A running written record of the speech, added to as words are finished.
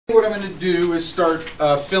What I'm going to do is start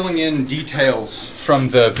filling in details from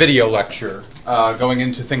the video lecture, going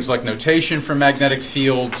into things like notation for magnetic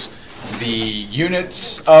fields, the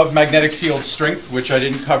units of magnetic field strength, which I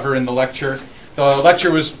didn't cover in the lecture. The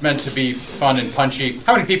lecture was meant to be fun and punchy.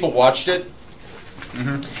 How many people watched it?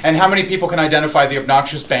 And how many people can identify the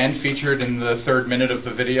obnoxious band featured in the 3rd minute of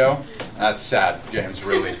the video? That's sad, James.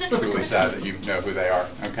 Really, truly sad that you know who they are.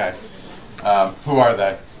 Okay. Who are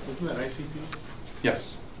they? Isn't that ICP?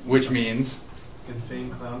 Yes. Which means? Insane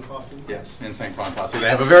Clown Posse? Yes, Insane Clown Posse. They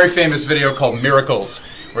have a very famous video called Miracles,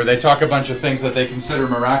 where they talk a bunch of things that they consider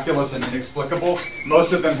miraculous and inexplicable.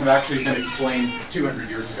 Most of them have actually been explained 200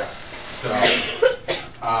 years ago. So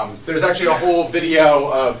there's actually a whole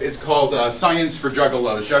video of, it's called Science for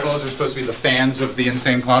Juggalos. Juggalos are supposed to be the fans of the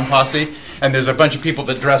Insane Clown Posse, and there's a bunch of people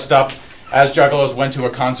that dressed up as Juggalos, went to a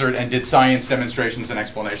concert, and did science demonstrations and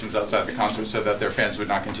explanations outside the concert so that their fans would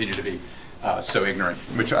not continue to be so ignorant,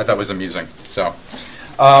 which I thought was amusing. So,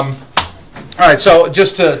 all right, so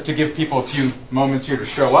just to give people a few moments here to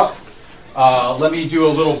show up, let me do a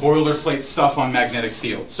little boilerplate stuff on magnetic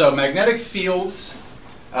fields. So magnetic fields,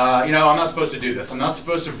 I'm not supposed to do this. I'm not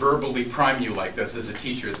supposed to verbally prime you like this as a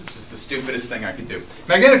teacher. This is the stupidest thing I could do.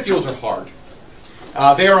 Magnetic fields are hard.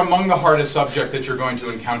 They are among the hardest subject that you're going to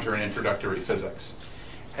encounter in introductory physics.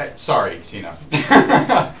 Sorry, Tina.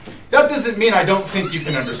 That doesn't mean I don't think you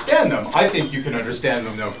can understand them. I think you can understand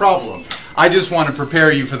them no problem. I just want to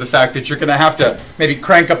prepare you for the fact that you're going to have to maybe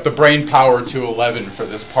crank up the brain power to 11 for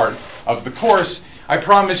this part of the course. I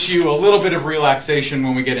promise you a little bit of relaxation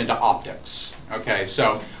when we get into optics. Okay,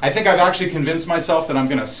 so I think I've actually convinced myself that I'm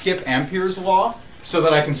going to skip Ampere's law so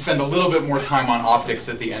that I can spend a little bit more time on optics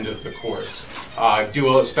at the end of the course.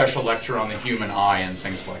 Do a special lecture on the human eye and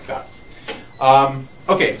things like that.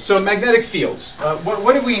 Okay, so magnetic fields.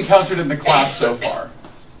 What have we encountered in the class so far?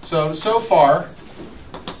 So far,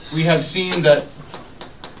 we have seen that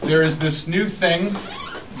there is this new thing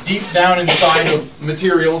deep down inside of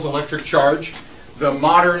materials, electric charge, the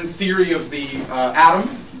modern theory of the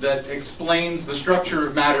atom that explains the structure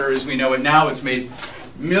of matter as we know it now. It's made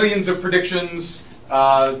millions of predictions.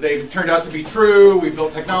 They've turned out to be true. We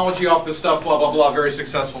built technology off this stuff, blah, blah, blah. Very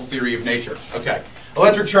successful theory of nature. Okay.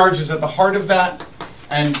 Electric charge is at the heart of that,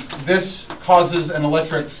 and this causes an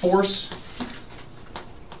electric force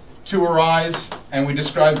to arise, and we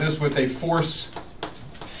describe this with a force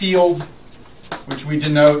field, which we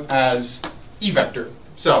denote as E vector.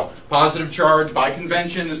 So, positive charge, by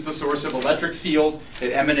convention, is the source of electric field.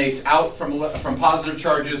 It emanates out from positive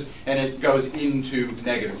charges, and it goes into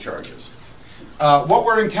negative charges. What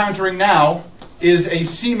we're encountering now is a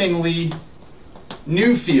seemingly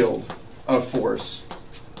new field of force,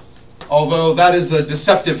 although that is a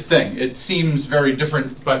deceptive thing. It seems very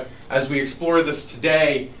different, but as we explore this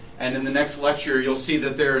today and in the next lecture, you'll see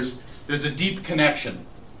that there's a deep connection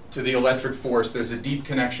to the electric force. There's a deep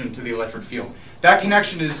connection to the electric field. That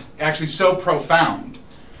connection is actually so profound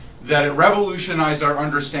that it revolutionized our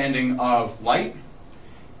understanding of light.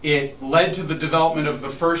 It led to the development of the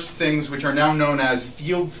first things which are now known as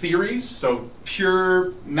field theories, so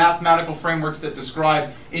pure mathematical frameworks that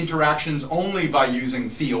describe interactions only by using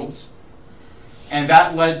fields. And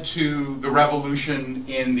that led to the revolution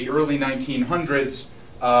in the early 1900s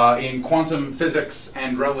in quantum physics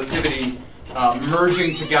and relativity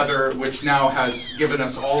merging together, which now has given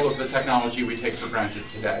us all of the technology we take for granted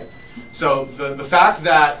today. So the fact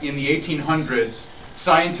that in the 1800s,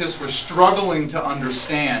 scientists were struggling to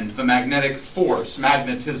understand the magnetic force,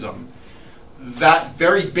 magnetism, that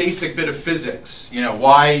very basic bit of physics,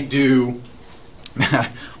 why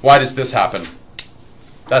does this happen?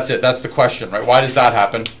 That's it, that's the question, right? Why does that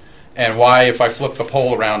happen? And why, if I flip the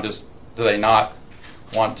pole around, do they not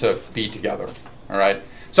want to be together, all right?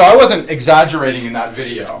 So I wasn't exaggerating in that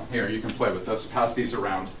video. Here, you can play with this, pass these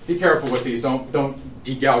around. Be careful with these, don't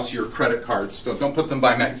degauss your credit cards. Don't put them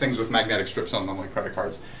by things with magnetic strips on them like credit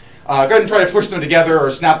cards. Go ahead and try to push them together or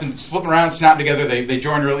flip them around, snap them together. They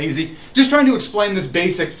join real easy. Just trying to explain this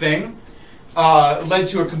basic thing led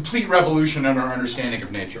to a complete revolution in our understanding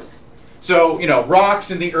of nature. So, rocks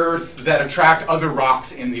in the earth that attract other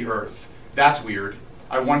rocks in the earth. That's weird.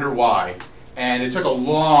 I wonder why. And it took a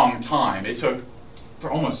long time. It took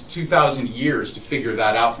almost 2,000 years to figure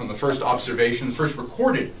that out from the first observations, first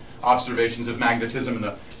recorded observations of magnetism in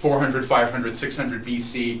the 400, 500, 600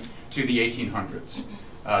 BC to the 1800s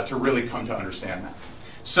to really come to understand that.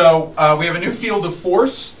 So we have a new field of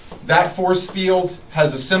force. That force field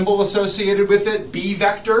has a symbol associated with it, B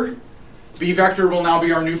vector. B vector will now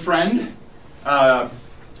be our new friend. You're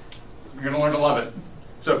going to learn to love it.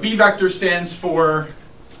 So B vector stands for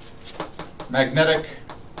magnetic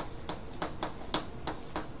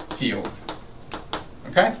field.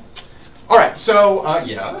 Okay? All right, so,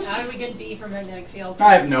 yes? How do we get B for magnetic field?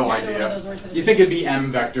 I have no Neither one of idea. those words that You think it'd be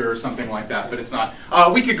M vector or something like that, but it's not.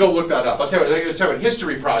 We could go look that up. I'll tell you what,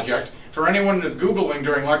 history project. For anyone that's Googling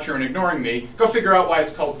during lecture and ignoring me, go figure out why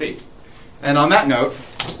it's called B. And on that note,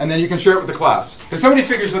 and then you can share it with the class. If somebody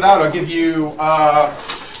figures it out, I'll give you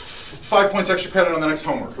 5 points extra credit on the next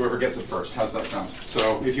homework, whoever gets it first. How's that sound?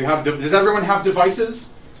 So if you have, does everyone have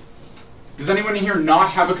devices? Does anyone in here not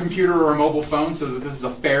have a computer or a mobile phone so that this is a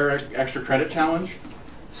fair extra credit challenge?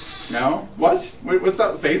 No? What? What's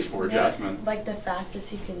that face for, Jasmine? Like the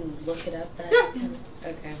fastest you can look it up? That Yeah. kind of,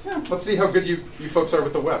 okay. Yeah, let's see how good you folks are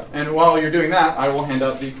with the web. And while you're doing that, I will hand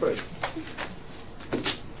out the quiz.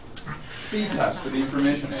 Speed test for the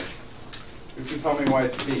information age. You can tell me why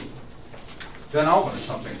it's B. Then I'll learn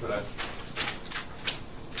something today.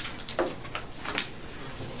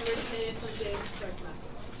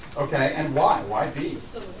 Okay, and why? Why B?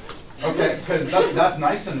 Okay, because that's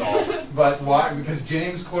nice and all, but why? Because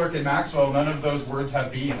James, Clerk, and Maxwell, none of those words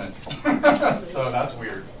have B in it. So that's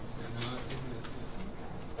weird.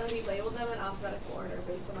 And we labeled them in alphabetical order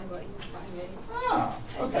based on like what he was finding. Ah,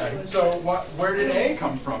 okay. So where did A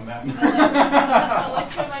come from then?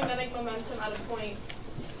 Electromagnetic momentum at a point.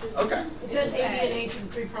 Okay. It says A, B, and H in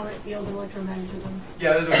three-pronged field and electromagnetism.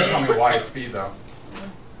 Yeah, that doesn't tell me why it's B though.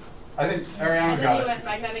 I think Ariana's And then got he it. went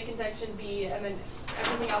magnetic induction B, and then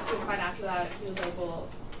everything else he would find after that he would label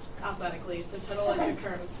alphabetically. So total electric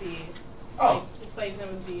current was C.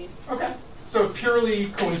 Displacement was D. Okay. So purely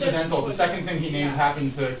coincidental. The just second thing he named yeah.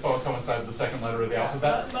 happened to coincide with the second letter of the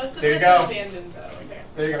alphabet. Most of There you it go. is abandoned though. Okay.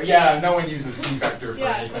 There you go. Yeah, no one uses C vector for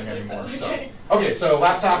Yeah, anything that's what I anymore. said. So okay, so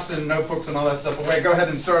laptops and notebooks and all that stuff away. Go ahead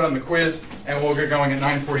and start on the quiz, and we'll get going at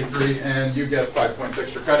 9:43, and you get 5 points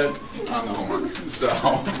extra credit on the homework. So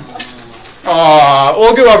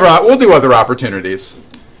we'll do other opportunities.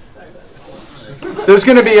 There's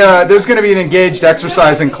going to be an engaged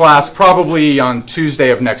exercise in class probably on Tuesday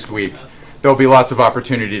of next week. There'll be lots of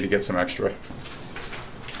opportunity to get some extra.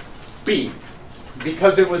 B,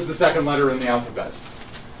 because it was the second letter in the alphabet.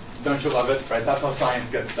 Don't you love it? Right? That's how science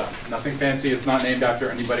gets done. Nothing fancy. It's not named after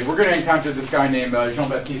anybody. We're going to encounter this guy named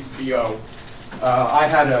Jean-Baptiste Biot. I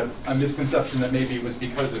had a misconception that maybe it was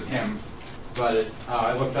because of him, but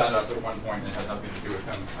I looked that up at one point and it had nothing to do with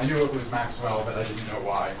him. I knew it was Maxwell, but I didn't know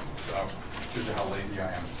why. So shows you how lazy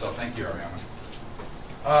I am. So thank you,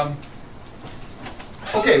 Ariana.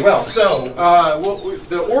 Okay, well, so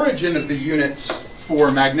the origin of the units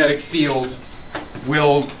for magnetic field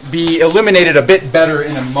will be illuminated a bit better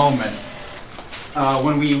in a moment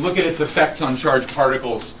when we look at its effects on charged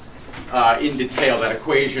particles in detail, that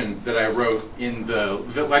equation that I wrote in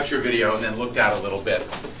the lecture video and then looked at a little bit.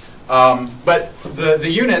 But the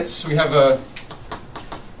units, we have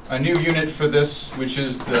a new unit for this, which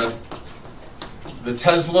is the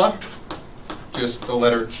Tesla, just the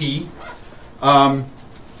letter T.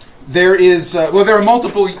 There are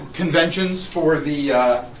multiple conventions for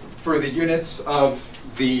the units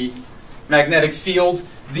of the magnetic field.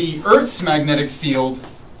 The Earth's magnetic field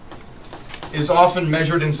is often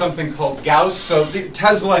measured in something called Gauss. So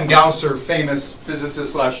Tesla and Gauss are famous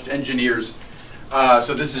physicists / engineers.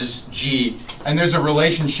 So this is G, and there's a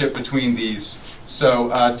relationship between these.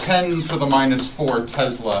 So 10 to the minus 4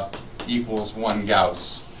 Tesla equals 1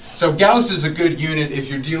 Gauss. So Gauss is a good unit if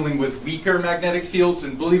you're dealing with weaker magnetic fields,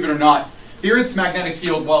 and believe it or not, the Earth's magnetic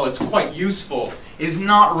field, while it's quite useful, is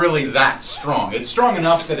not really that strong. It's strong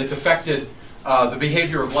enough that it's affected the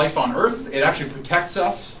behavior of life on Earth. It actually protects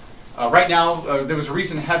us. Right now, there was a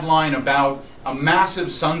recent headline about a massive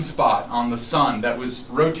sunspot on the sun that was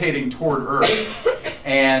rotating toward Earth.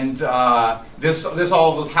 And this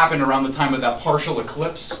all happened around the time of that partial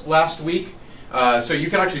eclipse last week. So you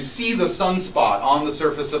could actually see the sunspot on the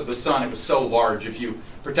surface of the sun. It was so large if you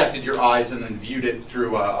protected your eyes and then viewed it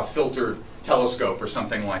through a filtered telescope or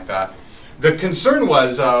something like that. The concern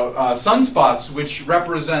was sunspots, which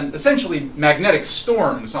represent essentially magnetic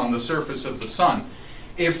storms on the surface of the sun.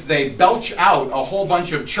 If they belch out a whole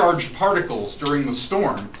bunch of charged particles during the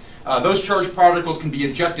storm, those charged particles can be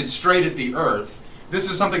ejected straight at the Earth. This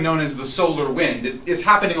is something known as the solar wind. It's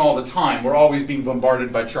happening all the time. We're always being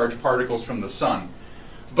bombarded by charged particles from the sun.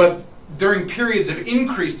 But during periods of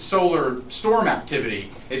increased solar storm activity,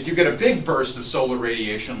 if you get a big burst of solar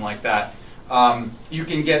radiation like that, you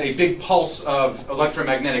can get a big pulse of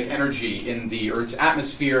electromagnetic energy in the Earth's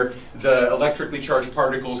atmosphere. The electrically charged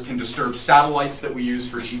particles can disturb satellites that we use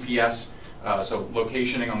for GPS, so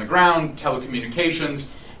locationing on the ground,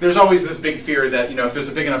 telecommunications. There's always this big fear that, if there's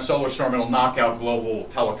a big enough solar storm, it'll knock out global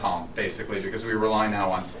telecom, basically, because we rely now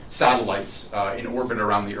on satellites in orbit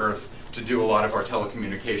around the Earth to do a lot of our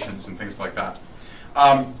telecommunications and things like that.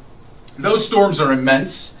 Those storms are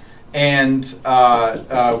immense, and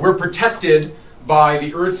we're protected by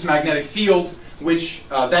the Earth's magnetic field, which,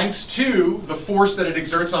 thanks to the force that it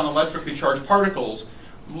exerts on electrically charged particles,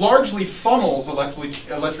 largely funnels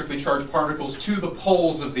electrically charged particles to the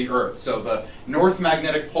poles of the Earth. So the north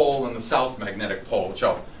magnetic pole and the south magnetic pole, which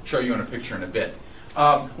I'll show you in a picture in a bit.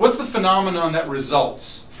 What's the phenomenon that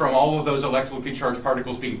results from all of those electrically charged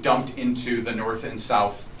particles being dumped into the north and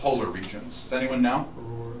south polar regions? Does anyone know?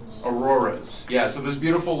 Auroras. Yeah, so there's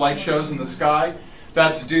beautiful light shows in the sky.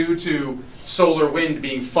 That's due to solar wind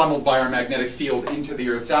being funneled by our magnetic field into the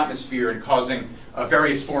Earth's atmosphere and causing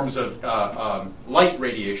various forms of light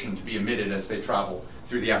radiation to be emitted as they travel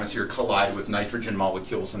through the atmosphere, collide with nitrogen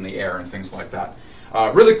molecules in the air and things like that.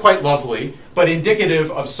 Really quite lovely, but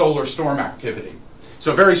indicative of solar storm activity.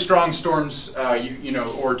 So very strong storms,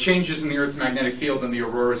 or changes in the Earth's magnetic field, and the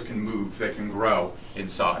auroras can move, they can grow in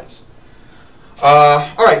size.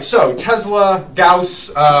 All right, so Tesla, Gauss,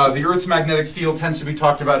 the Earth's magnetic field tends to be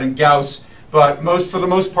talked about in Gauss, but for the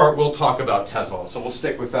most part, we'll talk about Tesla. So we'll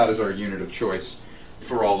stick with that as our unit of choice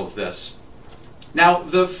for all of this. Now,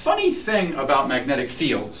 the funny thing about magnetic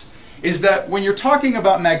fields is that when you're talking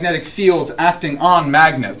about magnetic fields acting on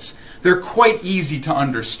magnets, they're quite easy to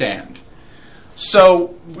understand.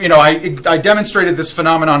 So, I demonstrated this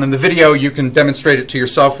phenomenon in the video. You can demonstrate it to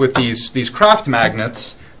yourself with these craft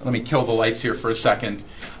magnets. Let me kill the lights here for a second.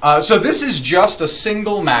 So this is just a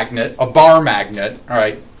single magnet, a bar magnet, all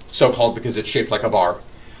right, so-called because it's shaped like a bar.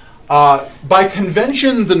 By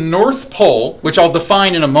convention, the North Pole, which I'll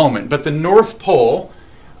define in a moment, but the North Pole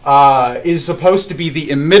is supposed to be the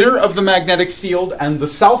emitter of the magnetic field, and the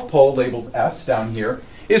South Pole, labeled S down here,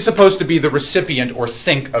 is supposed to be the recipient or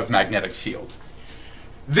sink of magnetic field.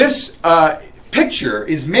 This picture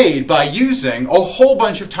is made by using a whole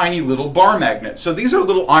bunch of tiny little bar magnets. So these are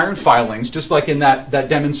little iron filings, just like in that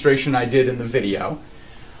demonstration I did in the video.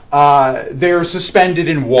 They're suspended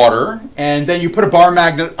in water, and then you put a bar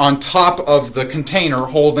magnet on top of the container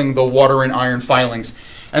holding the water and iron filings.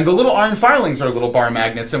 And the little iron filings are little bar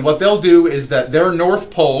magnets, and what they'll do is that their north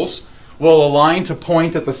poles will align to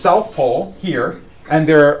point at the south pole here, and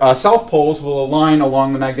their south poles will align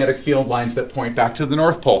along the magnetic field lines that point back to the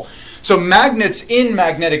North Pole. So magnets in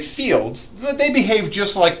magnetic fields, they behave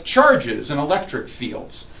just like charges in electric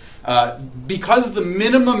fields. Because the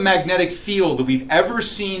minimum magnetic field we've ever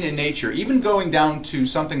seen in nature, even going down to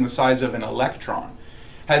something the size of an electron,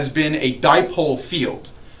 has been a dipole field.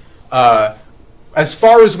 As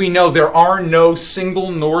far as we know, there are no single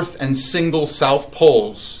north and single south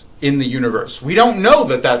poles in the universe. We don't know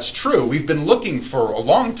that that's true. We've been looking for a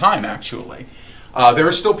long time, actually. There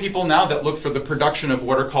are still people now that look for the production of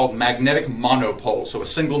what are called magnetic monopoles, so a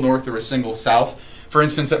single north or a single south. For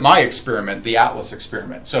instance, at my experiment, the ATLAS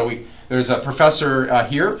experiment. So there's a professor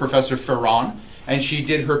here, Professor Ferran, and she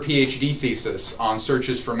did her PhD thesis on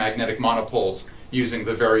searches for magnetic monopoles using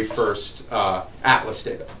the very first ATLAS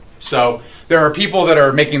data. So there are people that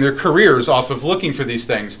are making their careers off of looking for these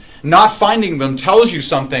things. Not finding them tells you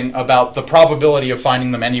something about the probability of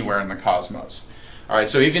finding them anywhere in the cosmos. All right,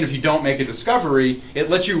 so even if you don't make a discovery,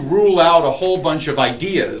 it lets you rule out a whole bunch of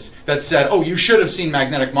ideas that said, oh, you should have seen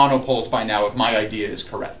magnetic monopoles by now if my idea is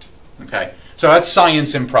correct. Okay, so that's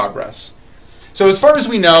science in progress. So as far as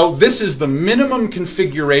we know, this is the minimum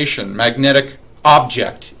configuration magnetic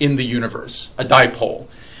object in the universe, a dipole.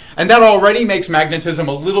 And that already makes magnetism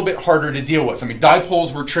a little bit harder to deal with. I mean,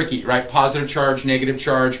 dipoles were tricky, right? Positive charge, negative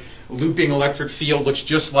charge, looping electric field looks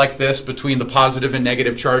just like this between the positive and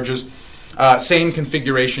negative charges. Same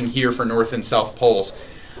configuration here for north and south poles.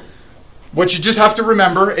 What you just have to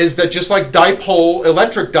remember is that just like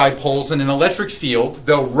electric dipoles in an electric field,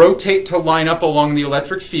 they'll rotate to line up along the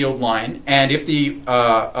electric field line. And if the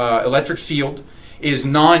electric field is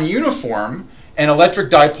non-uniform, an electric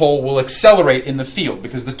dipole will accelerate in the field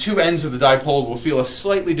because the two ends of the dipole will feel a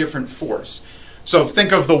slightly different force. So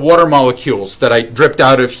think of the water molecules that I dripped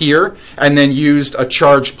out of here and then used a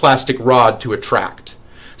charged plastic rod to attract.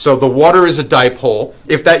 So the water is a dipole.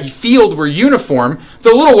 If that field were uniform, the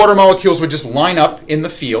little water molecules would just line up in the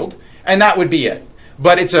field, and that would be it.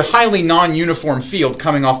 But it's a highly non-uniform field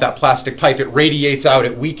coming off that plastic pipe. It radiates out.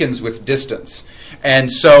 It weakens with distance.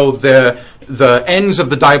 And so the ends of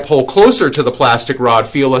the dipole closer to the plastic rod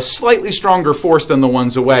feel a slightly stronger force than the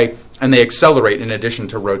ones away, and they accelerate in addition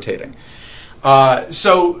to rotating.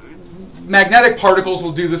 So magnetic particles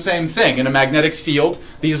will do the same thing. In a magnetic field,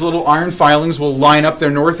 these little iron filings will line up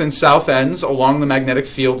their north and south ends along the magnetic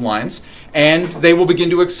field lines, and they will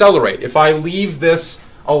begin to accelerate. If I leave this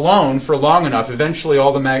alone for long enough, eventually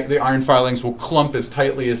all the iron filings will clump as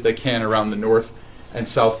tightly as they can around the north and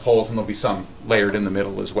south poles, and there'll be some layered in the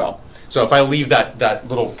middle as well. So if I leave that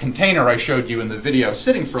little container I showed you in the video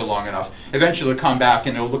sitting for long enough, eventually it'll come back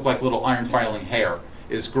and it'll look like little iron filing hair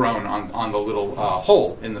is grown on the little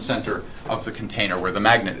hole in the center of the container where the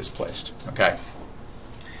magnet is placed. Okay.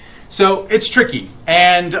 So it's tricky,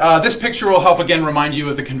 and this picture will help again remind you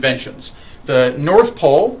of the conventions. The North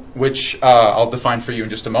Pole, which I'll define for you in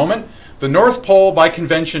just a moment. The North Pole, by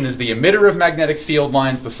convention, is the emitter of magnetic field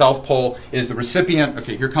lines. The South Pole is the recipient.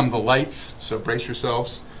 Okay, here come the lights, so brace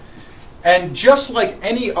yourselves. And just like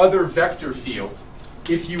any other vector field,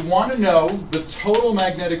 if you want to know the total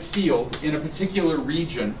magnetic field in a particular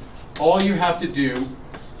region, all you have to do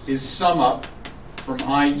is sum up from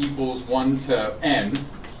I equals 1 to n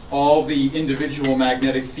all the individual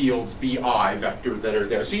magnetic fields BI vector that are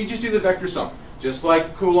there. So you just do the vector sum. Just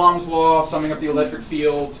like Coulomb's law, summing up the electric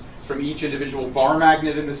fields from each individual bar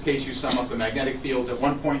magnet. In this case, you sum up the magnetic fields at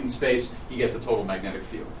one point in space, you get the total magnetic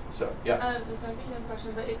field. So, yeah. This might be a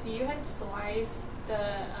question, but if you had sliced the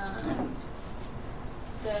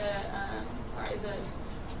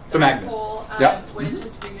magnet pole, yeah. would it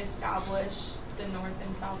just reestablish the north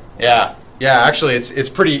and south poles? Yeah. Yeah, actually, it's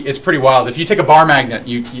pretty wild. If you take a bar magnet,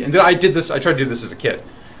 and I tried to do this as a kid,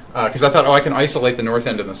 because I thought, I can isolate the north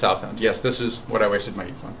end and the south end. Yes, this is what I wasted my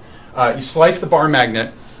youth on. You slice the bar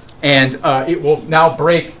magnet, and it will now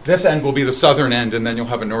break. This end will be the southern end, and then you'll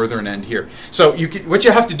have a northern end here. So what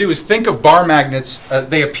you have to do is think of bar magnets.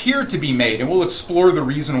 They appear to be made, and we'll explore the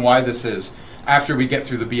reason why this is after we get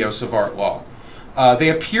through the Biot-Savart law. They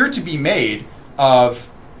appear to be made of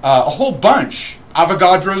a whole bunch,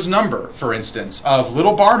 Avogadro's number, for instance, of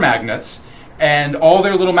little bar magnets, and all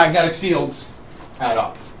their little magnetic fields add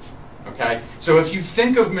up. Okay? So if you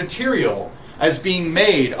think of material as being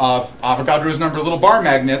made of Avogadro's number little bar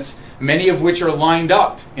magnets, many of which are lined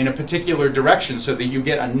up in a particular direction so that you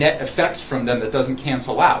get a net effect from them that doesn't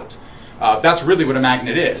cancel out. That's really what a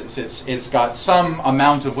magnet is. It's got some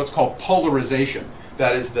amount of what's called polarization.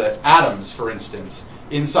 That is, the atoms, for instance,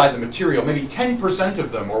 inside the material, maybe 10%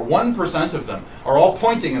 of them or 1% of them are all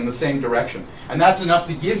pointing in the same direction. And that's enough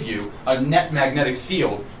to give you a net magnetic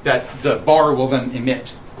field that the bar will then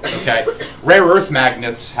emit. Okay? Rare earth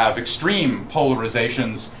magnets have extreme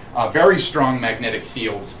polarizations, very strong magnetic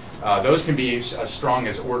fields. Those can be as strong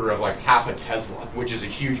as order of like half a Tesla, which is a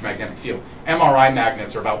huge magnetic field. MRI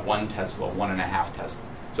magnets are about 1 Tesla, 1.5 Tesla.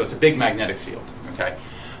 So it's a big magnetic field. Okay?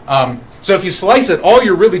 So if you slice it, all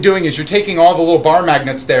you're really doing is you're taking all the little bar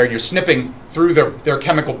magnets there and you're snipping through their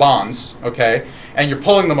chemical bonds, okay, and you're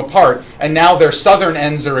pulling them apart, and now their southern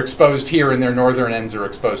ends are exposed here and their northern ends are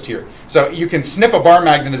exposed here. So you can snip a bar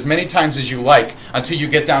magnet as many times as you like until you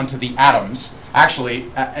get down to the atoms, actually,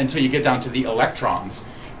 until you get down to the electrons,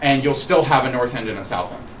 and you'll still have a north end and a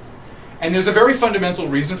south end. And there's a very fundamental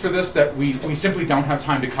reason for this that we simply don't have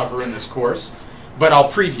time to cover in this course, but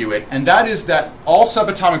I'll preview it, and that is that all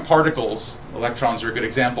subatomic particles, electrons are a good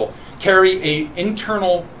example, carry an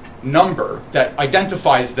internal number that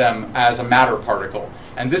identifies them as a matter particle,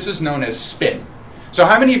 and this is known as spin. So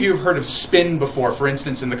how many of you have heard of spin before, for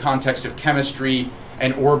instance, in the context of chemistry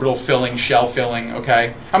and orbital filling, shell filling,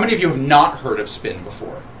 okay? How many of you have not heard of spin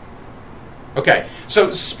before? Okay,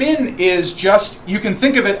 so spin is just, you can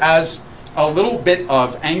think of it as a little bit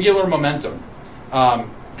of angular momentum.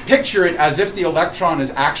 Picture it as if the electron is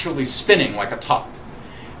actually spinning like a top.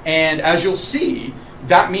 And as you'll see,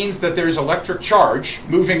 that means that there's electric charge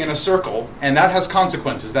moving in a circle, and that has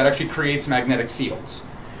consequences. That actually creates magnetic fields.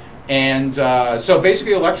 And so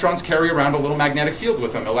basically electrons carry around a little magnetic field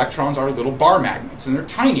with them. Electrons are little bar magnets, and they're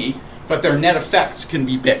tiny, but their net effects can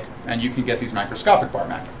be big, and you can get these macroscopic bar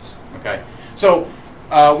magnets. Okay? So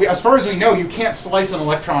as far as we know, you can't slice an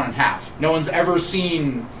electron in half. No one's ever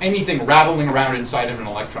seen anything rattling around inside of an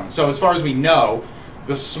electron. So as far as we know,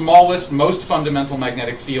 the smallest, most fundamental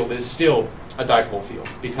magnetic field is still a dipole field,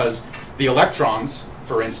 because the electrons,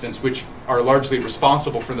 for instance, which are largely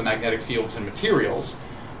responsible for the magnetic fields in materials,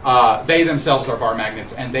 they themselves are bar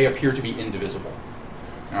magnets, and they appear to be indivisible.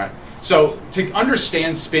 All right. So to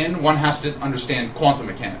understand spin, one has to understand quantum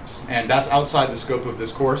mechanics, and that's outside the scope of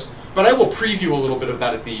this course. But I will preview a little bit of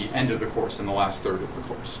that at the end of the course, in the last third of the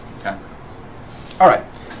course. Okay. All right.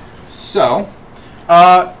 So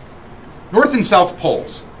north and south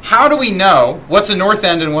poles. How do we know what's a north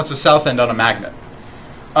end and what's a south end on a magnet?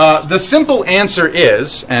 The simple answer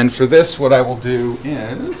is, and for this what I will do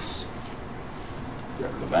is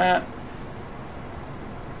get rid of that,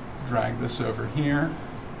 drag this over here.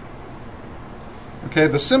 Okay,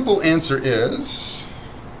 the simple answer is,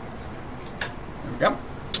 there we go.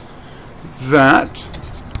 that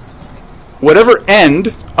whatever end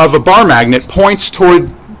of a bar magnet points toward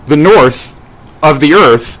the north of the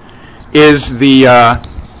Earth is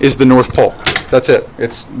the North Pole. That's it.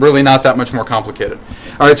 It's really not that much more complicated.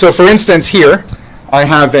 All right, so for instance here, I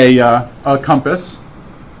have a compass,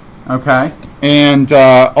 okay? And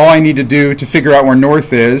all I need to do to figure out where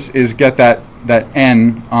north is get that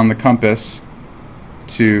N on the compass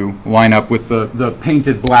to line up with the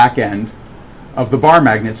painted black end of the bar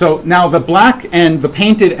magnet. So now the black end, the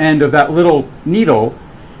painted end of that little needle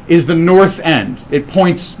is the north end. It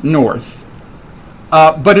points north.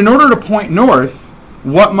 But in order to point north,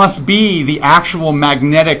 what must be the actual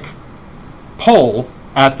magnetic pole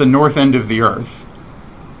at the north end of the Earth?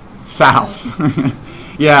 South.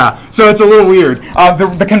 Yeah, so it's a little weird.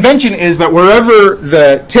 The convention is that wherever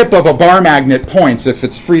the tip of a bar magnet points, if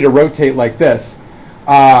it's free to rotate like this,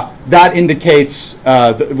 that indicates,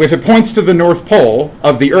 if it points to the North Pole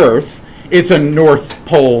of the Earth, it's a North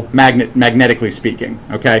Pole magnet, magnetically speaking.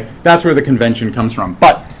 Okay, that's where the convention comes from.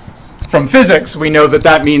 But from physics, we know that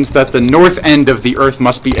that means that the north end of the Earth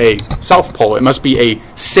must be a south pole. It must be a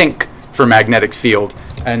sink for magnetic field,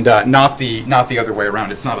 and not the other way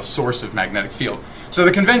around. It's not a source of magnetic field. So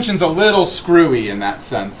the convention's a little screwy in that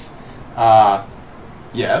sense.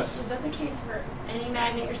 Yes? Is that the case for any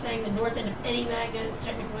magnet? You're saying the north end of any magnet is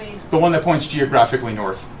technically... The one that points geographically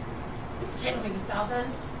north. It's technically the south end?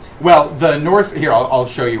 Well, the north... Here, I'll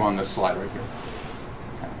show you on this slide right here.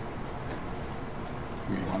 Okay.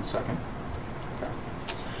 Give me 1 second. Okay.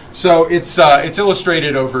 So it's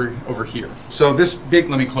illustrated over here. So this big...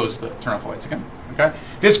 Let me turn off the lights again. Okay.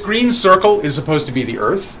 This green circle is supposed to be the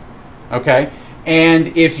Earth. Okay. And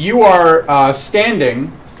if you are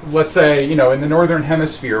standing, let's say, in the northern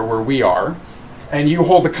hemisphere where we are, and you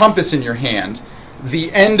hold the compass in your hand,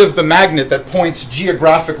 the end of the magnet that points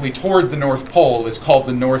geographically toward the North Pole is called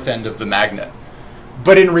the north end of the magnet.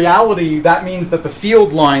 But in reality, that means that the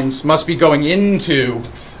field lines must be going into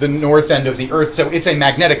the north end of the Earth, so it's a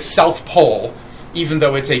magnetic south pole, even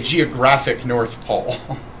though it's a geographic north pole.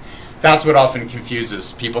 That's what often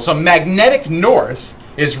confuses people. So magnetic north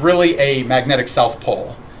is really a magnetic south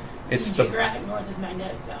pole. It's geographic north is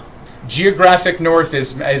magnetic south. Geographic north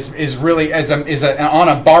is really on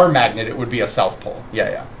a bar magnet. It would be a south pole.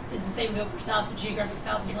 Yeah. Is the same go for south? So geographic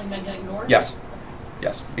south is really magnetic north. Yes,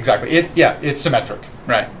 exactly. It's symmetric,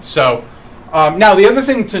 right? So now the other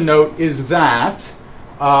thing to note is that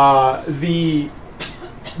the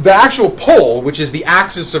actual pole, which is the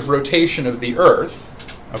axis of rotation of the Earth,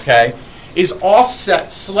 okay, is offset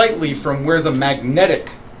slightly from where the magnetic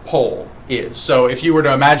pole is. So if you were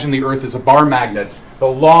to imagine the Earth as a bar magnet, the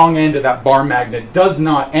long end of that bar magnet does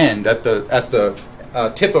not end at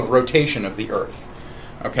the tip of rotation of the Earth.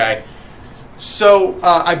 Okay. So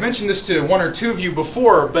I've mentioned this to one or two of you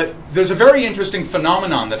before, but there's a very interesting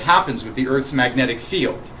phenomenon that happens with the Earth's magnetic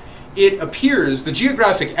field. It appears, the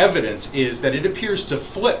geographic evidence is that it appears to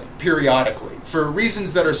flip periodically for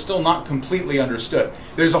reasons that are still not completely understood.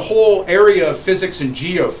 There's a whole area of physics and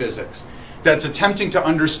geophysics that's attempting to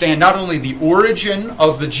understand not only the origin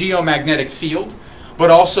of the geomagnetic field, but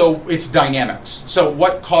also its dynamics. So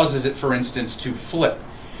what causes it, for instance, to flip?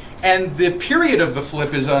 And the period of the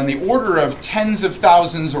flip is on the order of tens of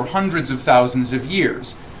thousands or hundreds of thousands of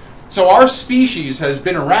years. So our species has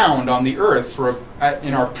been around on the Earth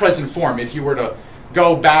in our present form. If you were to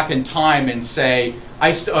go back in time and say,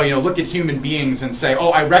 look at human beings and say,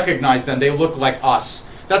 I recognize them, they look like us.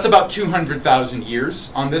 That's about 200,000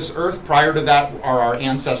 years on this Earth. Prior to that are our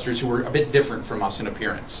ancestors who were a bit different from us in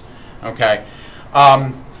appearance. Okay,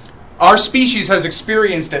 our species has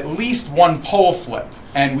experienced at least one pole flip,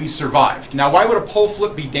 and we survived. Now, why would a pole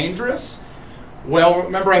flip be dangerous? Well,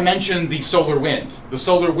 remember I mentioned the solar wind. The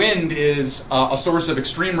solar wind is a source of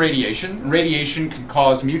extreme radiation. Radiation can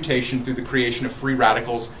cause mutation through the creation of free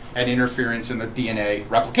radicals and interference in the DNA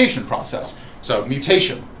replication process. So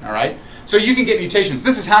mutation, all right? So you can get mutations.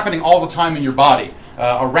 This is happening all the time in your body.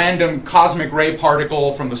 A random cosmic ray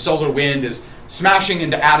particle from the solar wind is smashing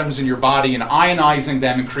into atoms in your body and ionizing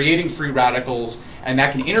them and creating free radicals, and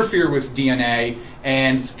that can interfere with DNA.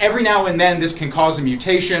 And every now and then this can cause a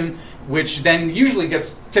mutation, which then usually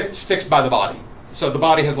gets fixed by the body. So the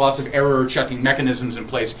body has lots of error-checking mechanisms in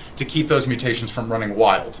place to keep those mutations from running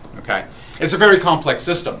wild. Okay, it's a very complex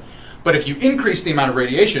system. But if you increase the amount of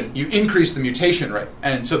radiation, you increase the mutation rate,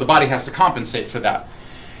 and so the body has to compensate for that.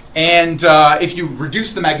 And if you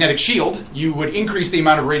reduce the magnetic shield, you would increase the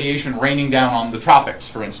amount of radiation raining down on the tropics,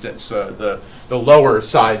 for instance, the lower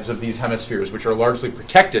sides of these hemispheres, which are largely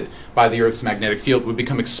protected by the Earth's magnetic field, would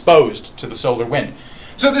become exposed to the solar wind.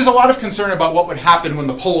 So there's a lot of concern about what would happen when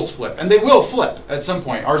the poles flip, and they will flip at some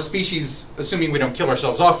point. Our species, assuming we don't kill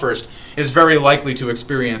ourselves off first, is very likely to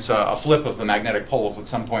experience a flip of the magnetic poles at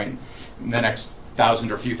some point in the next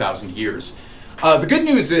 1,000 or few thousand years. The good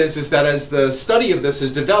news is that as the study of this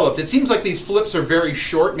has developed, it seems like these flips are very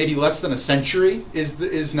short, maybe less than a century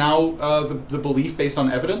is now the belief based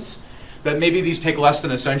on evidence, that maybe these take less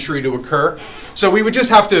than a century to occur. So we would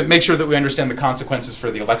just have to make sure that we understand the consequences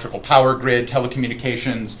for the electrical power grid,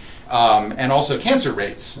 telecommunications, and also cancer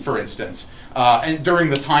rates, for instance, and during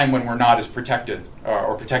the time when we're not as protected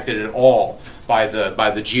or protected at all by the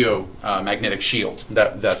geomagnetic shield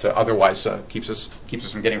that otherwise keeps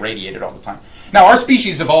us from getting radiated all the time. Now, our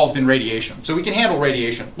species evolved in radiation, so we can handle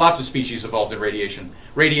radiation. Lots of species evolved in radiation.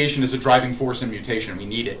 Radiation is a driving force in mutation. We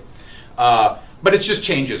need it. But it's just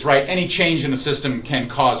changes, right? Any change in a system can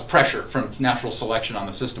cause pressure from natural selection on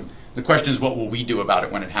the system. The question is, what will we do about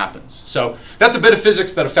it when it happens? So that's a bit of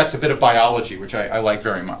physics that affects a bit of biology, which I like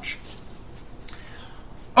very much.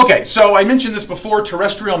 Okay, so I mentioned this before,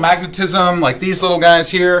 terrestrial magnetism, like these little guys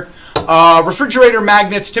here. Refrigerator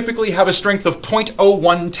magnets typically have a strength of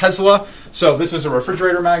 0.01 Tesla. So this is a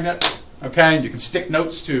refrigerator magnet, okay? You can stick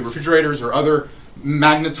notes to refrigerators or other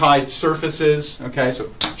magnetized surfaces, okay? So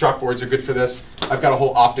chalkboards are good for this. I've got a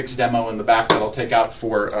whole optics demo in the back that I'll take out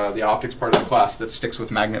for the optics part of the class that sticks with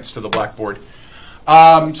magnets to the blackboard.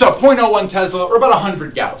 So 0.01 Tesla, or about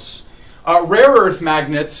 100 Gauss. Rare earth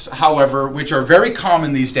magnets, however, which are very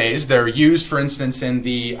common these days, they're used, for instance, in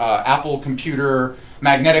the Apple computer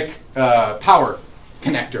magnetic power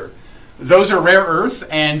connector. Those are rare earth,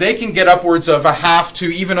 and they can get upwards of a half to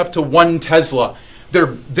even up to 1 Tesla.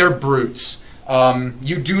 They're brutes.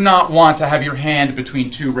 You do not want to have your hand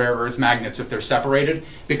between two rare earth magnets if they're separated,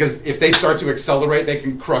 because if they start to accelerate, they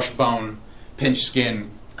can crush bone, pinch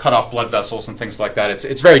skin, cut off blood vessels, and things like that.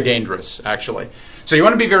 It's very dangerous, actually. So you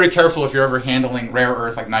want to be very careful if you're ever handling rare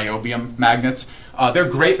earth, like niobium magnets. They're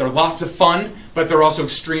great, they're lots of fun, but they're also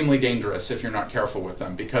extremely dangerous if you're not careful with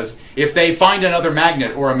them, because if they find another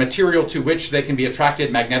magnet or a material to which they can be attracted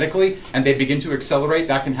magnetically and they begin to accelerate,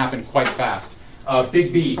 that can happen quite fast.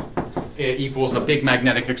 Big B equals a big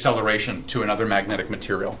magnetic acceleration to another magnetic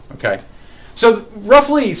material. Okay, so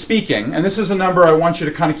roughly speaking, and this is a number I want you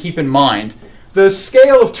to kind of keep in mind, the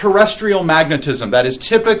scale of terrestrial magnetism, that is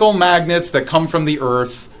typical magnets that come from the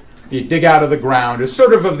Earth, you dig out of the ground, is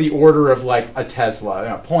sort of the order of like a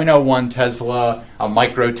Tesla, 0.01 Tesla, a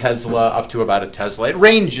micro Tesla, up to about a Tesla. It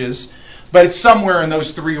ranges, but it's somewhere in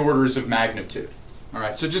those 3 orders of magnitude. All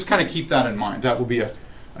right, so just kind of keep that in mind. That will be a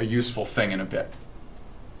useful thing in a bit.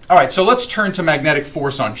 All right, so let's turn to magnetic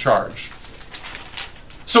force on charge.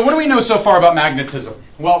 So what do we know so far about magnetism?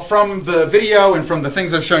 Well, from the video and from the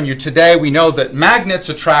things I've shown you today, we know that magnets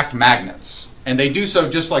attract magnets. And they do so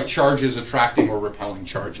just like charges attracting or repelling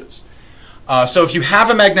charges. So if you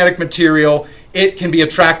have a magnetic material, it can be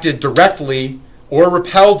attracted directly or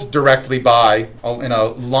repelled directly by, in a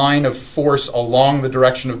line of force along the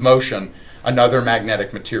direction of motion, another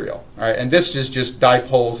magnetic material. All right? And this is just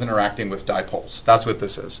dipoles interacting with dipoles. That's what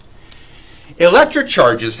this is. Electric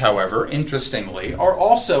charges, however, interestingly, are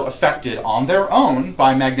also affected on their own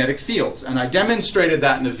by magnetic fields. And I demonstrated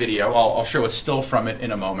that in the video. I'll show a still from it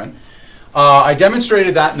in a moment. I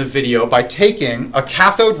demonstrated that in the video by taking a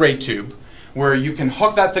cathode ray tube where you can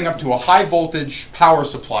hook that thing up to a high voltage power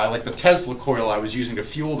supply, like the Tesla coil I was using to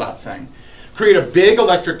fuel that thing, create a big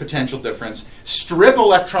electric potential difference, strip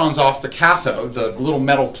electrons off the cathode, the little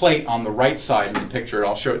metal plate on the right side in the picture,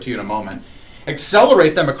 I'll show it to you in a moment,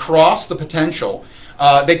 accelerate them across the potential.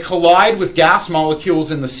 They collide with gas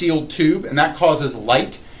molecules in the sealed tube, and that causes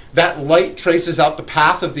light. That light traces out the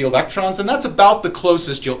path of the electrons, and that's about the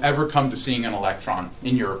closest you'll ever come to seeing an electron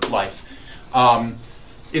in your life,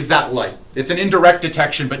 is that light. It's an indirect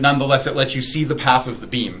detection, but nonetheless it lets you see the path of the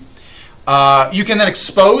beam. You can then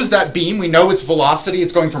expose that beam. We know its velocity.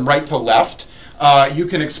 It's going from right to left. You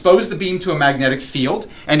can expose the beam to a magnetic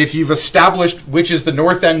field, and if you've established which is the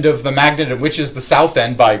north end of the magnet and which is the south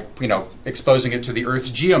end by exposing it to the Earth's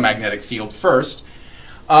geomagnetic field first,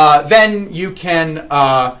 then you can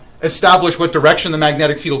establish what direction the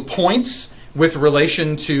magnetic field points with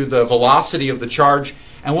relation to the velocity of the charge.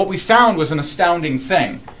 And what we found was an astounding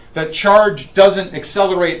thing, that charge doesn't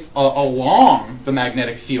accelerate along the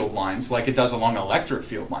magnetic field lines like it does along electric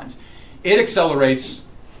field lines. It accelerates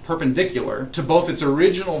perpendicular to both its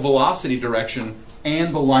original velocity direction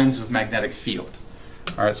and the lines of magnetic field.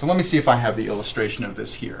 All right, so let me see if I have the illustration of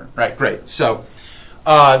this here. Right, great. So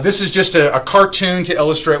this is just a cartoon to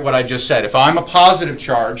illustrate what I just said. If I'm a positive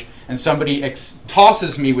charge and somebody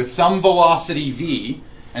tosses me with some velocity v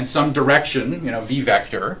and some direction, v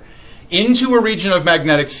vector, into a region of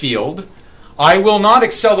magnetic field, I will not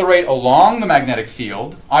accelerate along the magnetic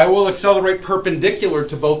field. I will accelerate perpendicular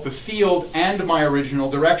to both the field and my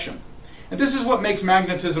original direction. And this is what makes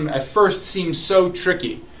magnetism at first seem so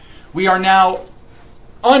tricky. We are now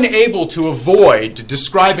unable to avoid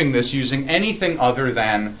describing this using anything other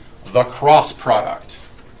than the cross product,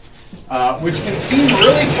 which can seem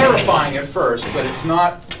really terrifying at first, but it's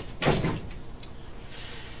not.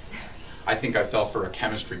 I think I fell for a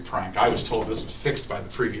chemistry prank. I was told this was fixed by the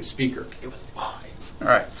previous speaker. It was fine. All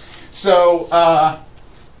right. So,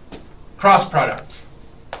 cross product.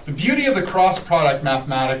 The beauty of the cross product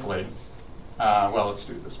mathematically, well, let's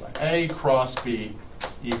do it this way. A cross B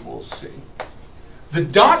equals C. The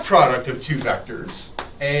dot product of two vectors,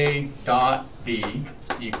 A dot B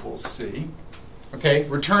equals C, okay,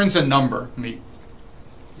 returns a number.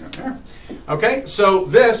 Okay, so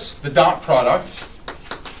this, the dot product,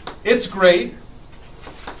 it's great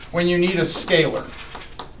when you need a scalar.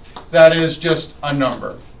 That is just a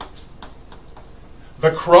number.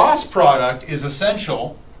 The cross product is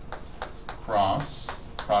essential, cross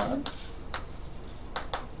product,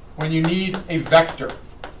 when you need a vector.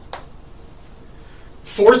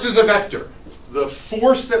 Force is a vector. The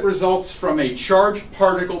force that results from a charged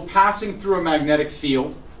particle passing through a magnetic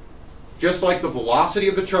field, just like the velocity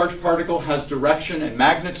of the charged particle has direction and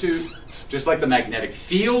magnitude, just like the magnetic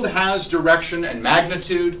field has direction and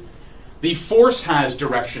magnitude, the force has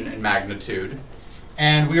direction and magnitude,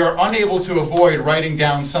 and we are unable to avoid writing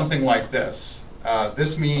down something like this.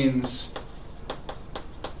 This means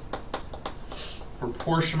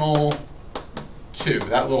proportional to.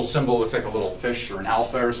 That little symbol looks like a little fish or an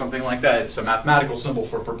alpha or something like that. It's a mathematical symbol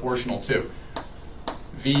for proportional to.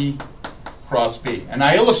 V cross B. And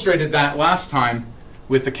I illustrated that last time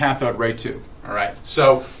with the cathode ray tube. All right,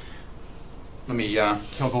 so let me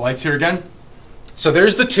kill the lights here again. So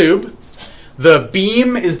there's the tube. The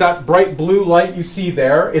beam is that bright blue light you see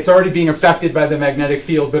there. It's already being affected by the magnetic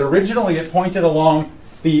field, but originally it pointed along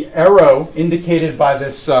the arrow indicated by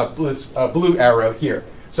this blue arrow here.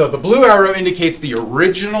 So the blue arrow indicates the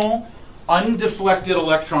original undeflected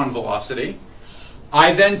electron velocity.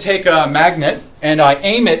 I then take a magnet and I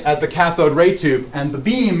aim it at the cathode ray tube, and the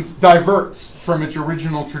beam diverts from its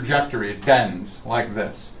original trajectory. It bends like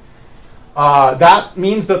this. That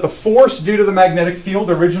means that the force due to the magnetic field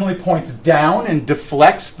originally points down and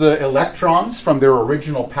deflects the electrons from their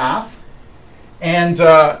original path. And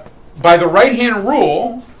by the right-hand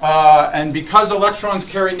rule, and because electrons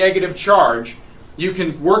carry negative charge, you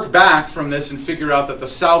can work back from this and figure out that the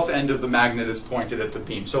south end of the magnet is pointed at the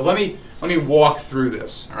beam. So let me walk through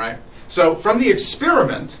this. All right. So from the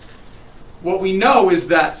experiment, what we know is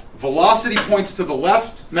that velocity points to the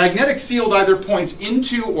left, magnetic field either points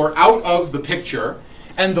into or out of the picture,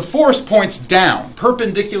 and the force points down,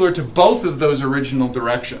 perpendicular to both of those original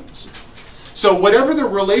directions. So whatever the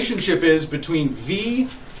relationship is between V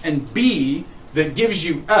and B that gives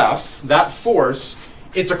you F, that force,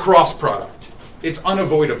 it's a cross product. It's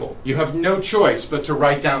unavoidable. You have no choice but to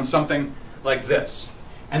write down something like this.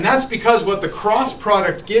 And that's because what the cross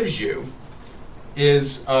product gives you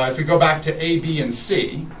is, if we go back to A, B, and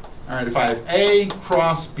C, all right, if I have A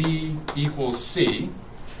cross B equals C,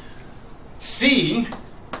 C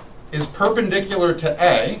is perpendicular to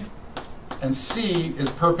A, and C is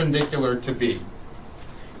perpendicular to B.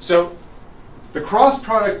 So the cross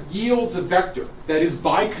product yields a vector that is,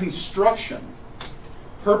 by construction,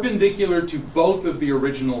 perpendicular to both of the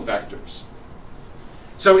original vectors.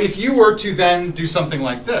 So if you were to then do something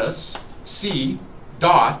like this, C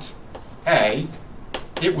dot A,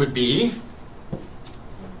 it would be,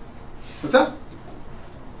 what's that?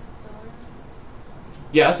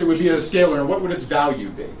 Yes, it would be a scalar. And what would its value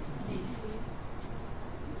be?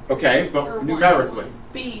 Okay, but numerically.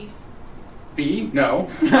 B. B? No.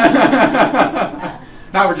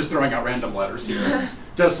 Now we're just throwing out random letters here.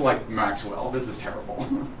 Just like Maxwell. This is terrible.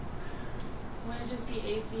 Wouldn't it just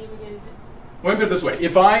be AC because... Let me put it this way.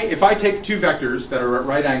 If I take two vectors that are at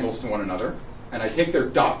right angles to one another, and I take their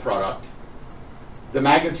dot product, the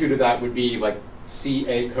magnitude of that would be like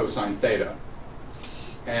CA cosine theta.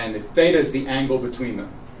 And theta is the angle between them,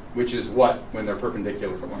 which is what when they're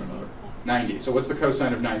perpendicular to one another? 90. So what's the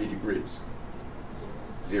cosine of 90 degrees?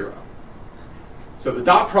 0. So the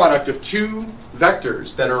dot product of two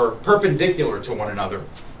vectors that are perpendicular to one another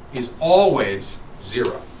is always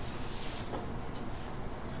 0.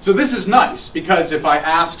 So this is nice, because if I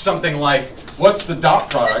ask something like, what's the dot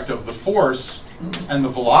product of the force and the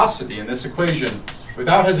velocity in this equation,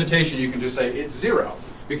 without hesitation you can just say it's 0,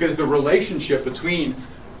 because the relationship between,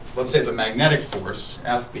 let's say, the magnetic force,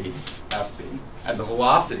 FB, and the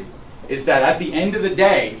velocity is that at the end of the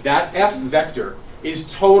day, that F vector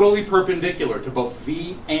is totally perpendicular to both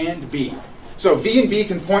V and B. So V and B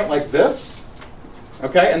can point like this,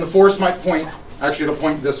 okay, and the force might point, actually it'll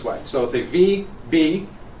point this way. So it's a V, B,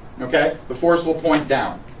 okay, the force will point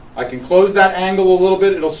down. I can close that angle a little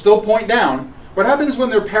bit, it'll still point down. What happens when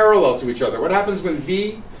they're parallel to each other? What happens when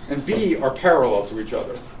V and B are parallel to each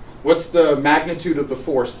other? What's the magnitude of the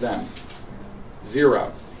force then?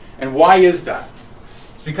 0. And why is that?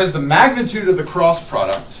 Because the magnitude of the cross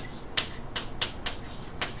product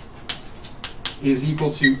is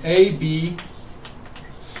equal to AB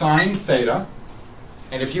sine theta.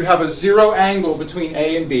 And if you have a 0 angle between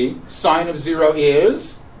A and B, sine of 0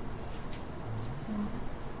 is?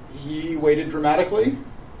 He waited dramatically.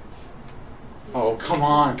 Oh, come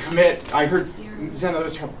on, commit. I heard Zena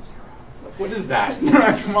was trouble. What is that?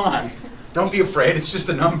 Come on. Don't be afraid. It's just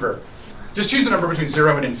a number. Just choose a number between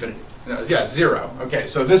 0 and infinity. No, yeah, 0. Okay,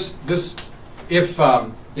 so if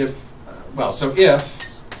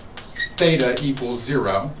theta equals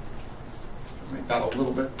 0, make that a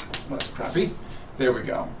little bit less crappy. There we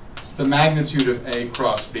go. The magnitude of A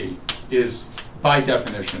cross B is, by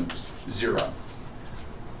definition, 0.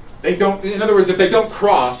 They don't. In other words, if they don't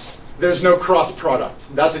cross, there's no cross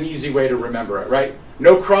product. That's an easy way to remember it, right?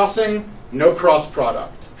 No crossing, no cross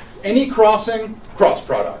product. Any crossing, cross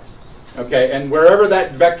product. Okay, and wherever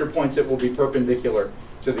that vector points, it will be perpendicular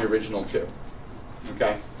to the original 2.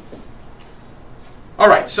 Okay. All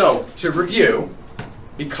right. So to review,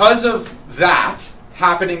 because of that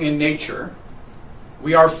happening in nature,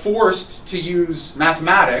 we are forced to use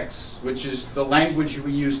mathematics, which is the language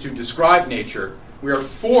we use to describe nature. We are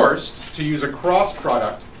forced to use a cross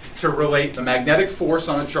product to relate the magnetic force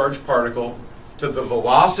on a charged particle to the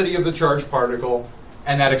velocity of the charged particle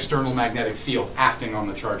and that external magnetic field acting on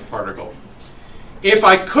the charged particle. If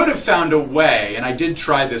I could have found a way, and I did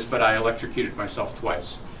try this, but I electrocuted myself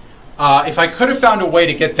twice. If I could have found a way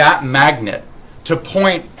to get that magnet to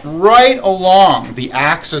point right along the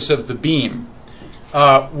axis of the beam,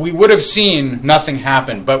 we would have seen nothing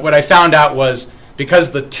happen. But what I found out was, because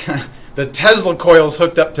the Tesla coil's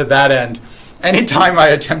hooked up to that end, anytime I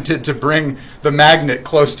attempted to bring the magnet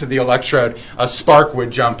close to the electrode, a spark would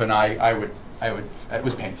jump, and I would. It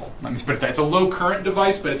was painful. Let me put it that. It's a low current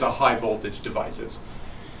device, but it's a high voltage device.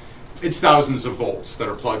 It's thousands of volts that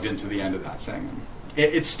are plugged into the end of that thing.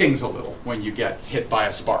 It stings a little when you get hit by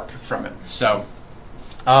a spark from it. So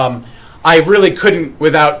I really couldn't,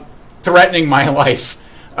 without threatening my life,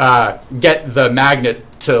 get the magnet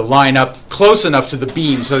to line up close enough to the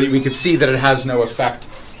beam so that we could see that it has no effect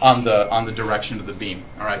on the direction of the beam.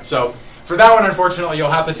 All right. So for that one, unfortunately, you'll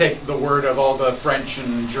have to take the word of all the French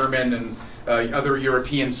and German and other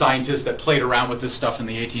European scientists that played around with this stuff in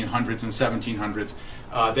the 1800s and 1700s.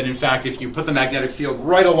 That in fact, if you put the magnetic field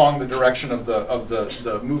right along the direction of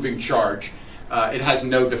the moving charge, it has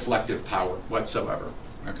no deflective power whatsoever.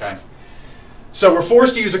 Okay. So we're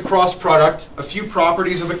forced to use a cross product. A few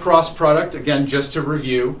properties of the cross product, again, just to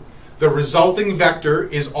review. The resulting vector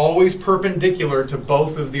is always perpendicular to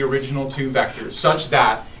both of the original 2 vectors, such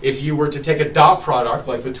that if you were to take a dot product,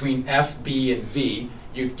 like between F, B, and V,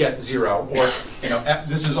 you'd get 0. Or,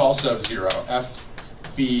 this is also 0. F,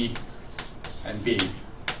 B, and B.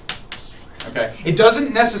 Okay. It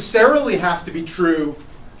doesn't necessarily have to be true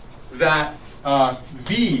that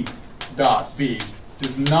V dot B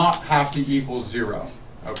does not have to equal 0.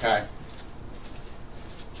 Okay.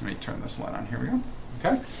 Let me turn this light on. Here we go.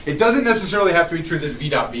 Okay. It doesn't necessarily have to be true that V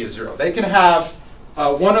dot B is 0. They can have,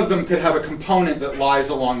 one of them could have a component that lies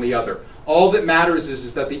along the other. All that matters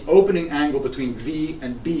is that the opening angle between V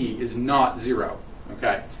and B is not 0.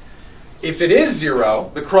 Okay. If it is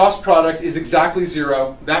 0, the cross product is exactly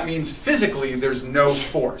 0. That means physically there's no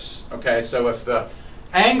force. Okay. So if the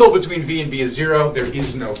angle between V and B is 0, there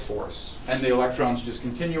is no force. And the electrons just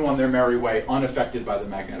continue on their merry way unaffected by the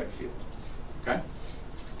magnetic field. Okay.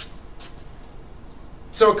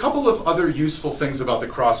 So a couple of other useful things about the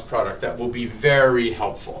cross product that will be very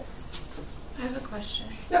helpful. I have a question.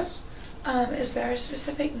 Yes. Is there a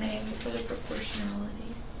specific name for the proportionality?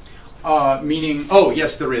 Meaning, oh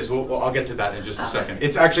yes, there is. Well, I'll get to that in just a second.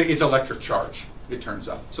 It's electric charge, it turns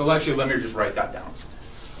out. So actually, let me just write that down.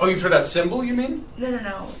 Oh, for that symbol, you mean?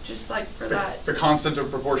 No. Just like for that. The constant of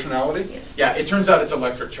proportionality? Yeah. Yeah, it turns out it's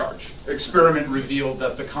electric charge. Experiment revealed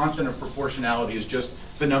that the constant of proportionality is just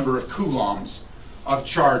the number of coulombs of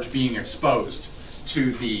charge being exposed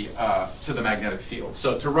to the magnetic field.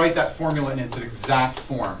 So to write that formula in its exact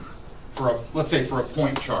form, let's say for a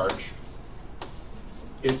point charge,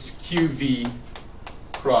 it's QV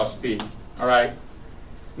cross B. All right.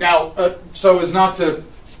 Now, so as not to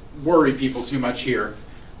worry people too much here,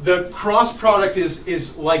 the cross product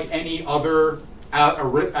is like any other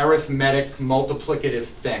arithmetic multiplicative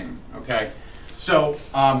thing, okay? So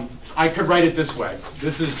I could write it this way.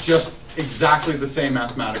 This is just exactly the same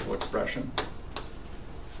mathematical expression.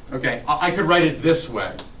 Okay, I could write it this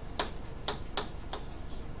way.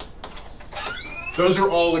 Those are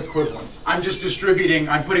all equivalent. I'm just distributing,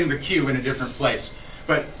 I'm putting the Q in a different place.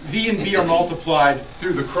 But V and B are multiplied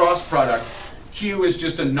through the cross product. Q is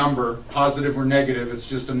just a number, positive or negative, it's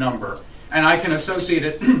just a number. And I can associate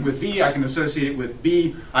it with V, I can associate it with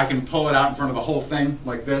B, I can pull it out in front of the whole thing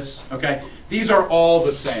like this, okay? These are all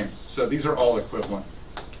the same, so these are all equivalent.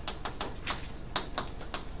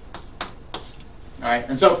 All right,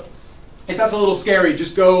 and so if that's a little scary,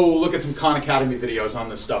 just go look at some Khan Academy videos on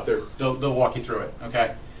this stuff. They'll walk you through it,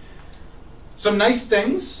 okay? Some nice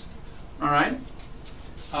things, all right?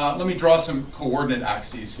 Let me draw some coordinate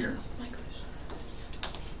axes here.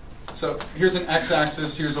 So here's an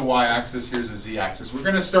x-axis, here's a y-axis, here's a z-axis. We're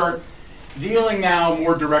going to start dealing now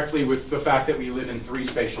more directly with the fact that we live in 3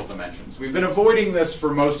 spatial dimensions. We've been avoiding this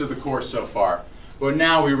for most of the course so far, but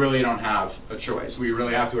now we really don't have a choice. We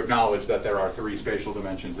really have to acknowledge that there are 3 spatial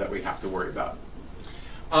dimensions that we have to worry about.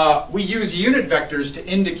 We use unit vectors to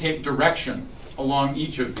indicate direction along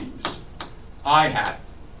each of these. I hat,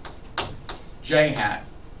 j hat,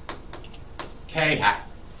 k hat,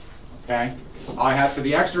 okay? I hat for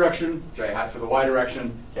the x direction, j hat for the y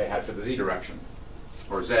direction, k hat for the z direction,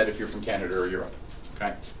 or z if you're from Canada or Europe,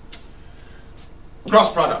 okay?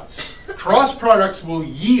 Cross products. Cross products will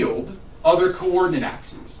yield other coordinate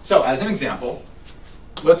axes. So as an example,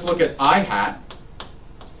 let's look at I hat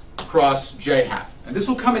cross j hat. And this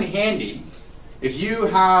will come in handy if you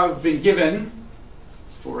have been given,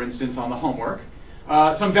 for instance on the homework,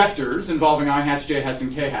 some vectors involving I hats, j hats,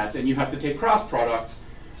 and k hats, and you have to take cross products.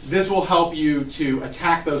 This will help you to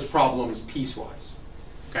attack those problems piecewise.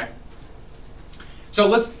 Okay? So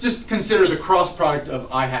let's just consider the cross product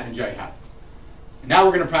of I hat and j hat. Now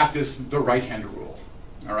we're going to practice the right-hand rule.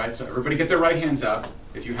 All right, so everybody get their right hands out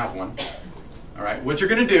if you have one. All right, what you're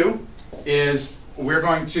going to do is we're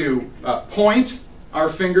going to point our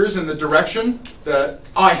fingers in the direction that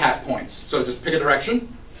I hat points. So just pick a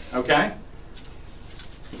direction, okay?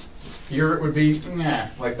 Here it would be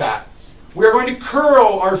like that. We're going to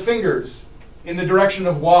curl our fingers in the direction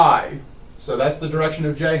of y. So that's the direction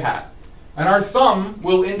of j hat. And our thumb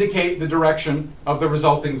will indicate the direction of the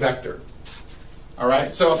resulting vector. All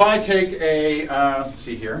right, so if I take a, let's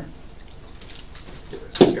see here,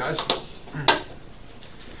 these guys.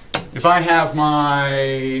 If I have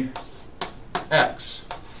my x,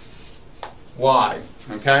 y,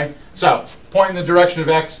 okay? So point in the direction of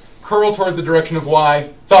x, curl toward the direction of y,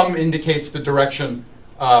 thumb indicates the direction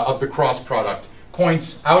of the cross product.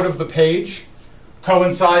 Points out of the page,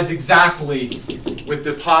 coincides exactly with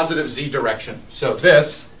the positive z direction. So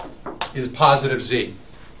this is positive z.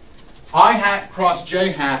 I hat cross j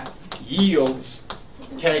hat yields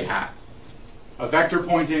k hat. A vector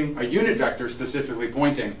pointing, a unit vector specifically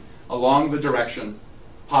pointing along the direction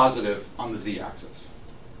positive on the z-axis.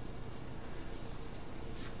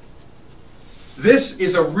 This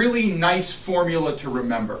is a really nice formula to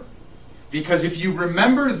remember. Because if you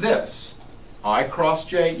remember this, I cross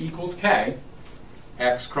j equals k,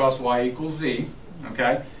 x cross y equals z,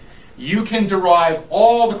 okay, you can derive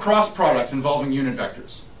all the cross products involving unit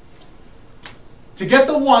vectors. To get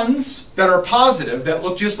the ones that are positive, that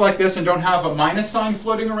look just like this and don't have a minus sign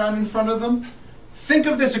floating around in front of them, think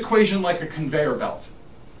of this equation like a conveyor belt.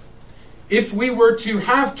 If we were to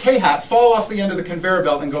have k hat fall off the end of the conveyor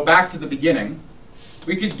belt and go back to the beginning,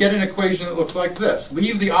 we could get an equation that looks like this.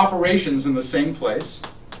 Leave the operations in the same place.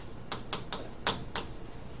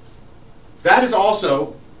 That is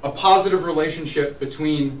also a positive relationship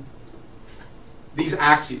between these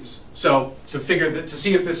axes. So to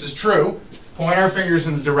see if this is true, point our fingers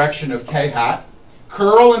in the direction of k hat,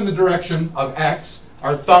 curl in the direction of x,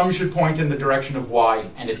 our thumb should point in the direction of y,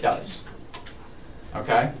 and it does.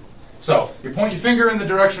 Okay? So you point your finger in the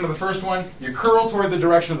direction of the first one, you curl toward the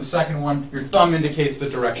direction of the second one, your thumb indicates the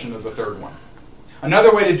direction of the third one.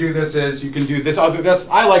 Another way to do this is you can do this.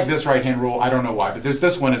 I like this right-hand rule. I don't know why, but there's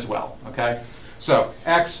this one as well. Okay? So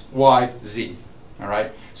x, y, z. All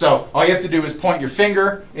right? So all you have to do is point your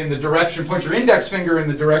finger in the direction, point your index finger in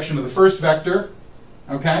the direction of the first vector.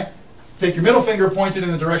 Okay? Take your middle finger, point it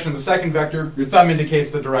in the direction of the second vector. Your thumb indicates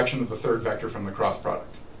the direction of the third vector from the cross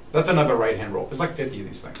product. That's another right-hand rule. There's like 50 of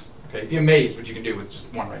these things. Okay, you'd be amazed what you can do with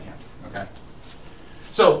just one right hand. Okay,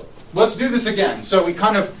 so let's do this again. So we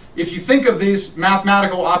kind of, if you think of these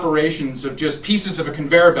mathematical operations of just pieces of a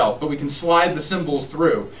conveyor belt, but we can slide the symbols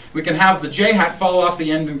through. We can have the j hat fall off the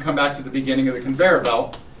end and come back to the beginning of the conveyor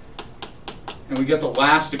belt. and we get the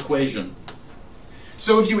last equation.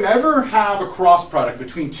 So if you ever have a cross product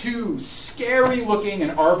between two scary-looking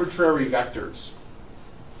and arbitrary vectors,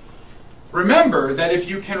 remember that if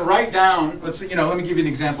you can write down, let me give you an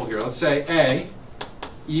example here. Let's say A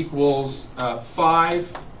equals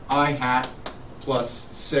 5I hat plus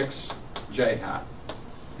 6J hat,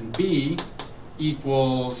 and B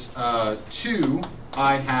equals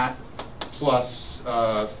 2I hat plus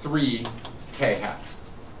 3K hat.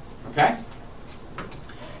 Okay?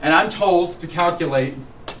 And I'm told to calculate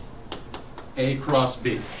A cross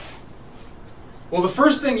B. Well, the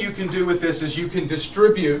first thing you can do with this is you can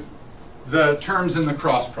distribute the terms in the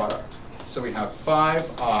cross product. So we have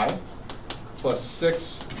 5I plus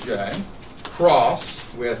 6J cross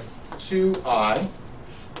with 2I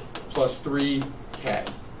plus 3K.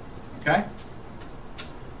 Okay?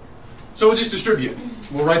 So we'll just distribute.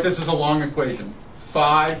 We'll write this as a long equation.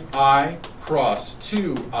 5I cross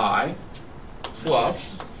 2I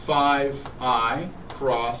plus 5I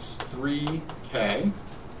cross 3K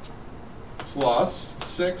plus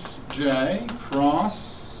 6J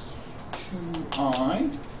cross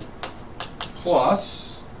 2I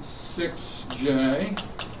plus 6J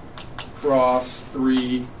cross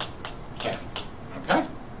 3K. Okay?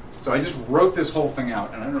 So I just wrote this whole thing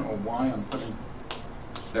out, and I don't know why I'm putting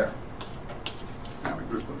there. Now we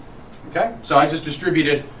group them. Okay? So I just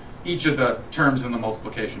distributed each of the terms in the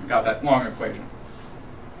multiplication. Got that long equation.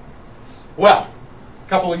 Well, a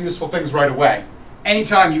couple of useful things right away.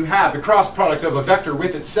 Anytime you have the cross product of a vector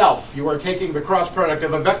with itself, you are taking the cross product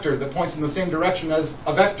of a vector that points in the same direction as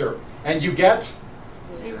a vector, and you get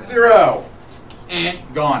 0.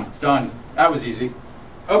 Gone. Done. That was easy.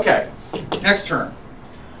 Okay, next term.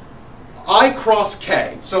 I cross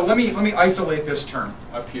k. So let me isolate this term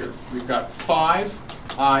up here. We've got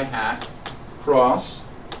 5I hat cross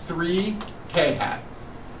 3k hat.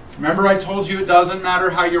 Remember I told you it doesn't matter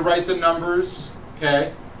how you write the numbers,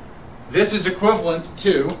 okay? This is equivalent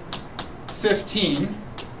to 15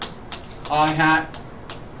 I hat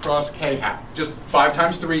cross k hat. Just 5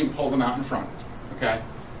 times 3 and pull them out in front, okay?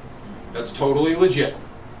 That's totally legit.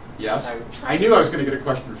 Yes? I knew I was going to get a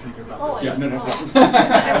question from you about this. Yeah, no.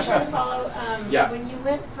 I was trying to follow. Yeah. When you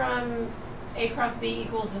went from A cross B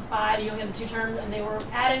equals the 5, you only had the 2 terms, and they were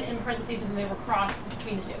added in parentheses, and they were crossed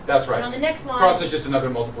between the 2. That's right. And on the next line... Cross is just another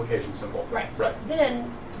multiplication symbol. Right. Right. So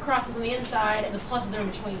then, the cross was on the inside, and the pluses are in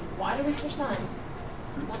between. Why do we switch signs?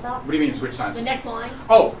 What do you mean switch signs? The next line.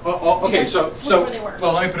 Okay. So where they were.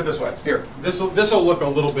 Well, let me put it this way. Here, this will look a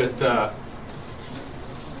little bit.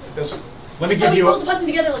 Let me give you. Hold the button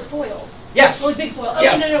together like foil. Yes. Oh, big foil. Okay,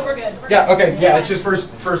 Yes. No, we're good. Yeah. Okay. Yeah. It's just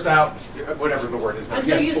first out. Whatever the word is. I'm so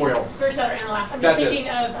yes, used foil. to first out or last. I'm That's just thinking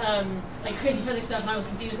of like crazy physics stuff, and I was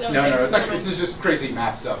confused. No, it's actually this is just crazy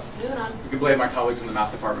math stuff. Moving on. You can blame my colleagues in the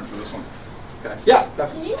math department for this one. Okay. Yeah.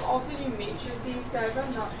 Can you also do matrices, guys?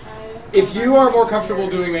 I'm not. If you are more comfortable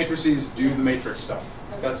doing matrices, do the matrix stuff.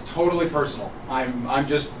 That's totally personal. I'm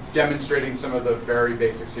just demonstrating some of the very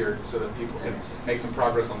basics here so that people can make some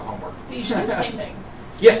progress on the homework. But you should do the same thing.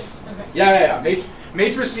 Yes. Okay. Yeah.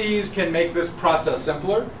 Matrices can make this process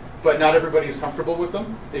simpler, but not everybody is comfortable with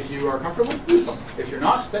them. If you are comfortable, use them. If you're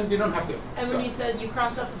not, then you don't have to. And when you said you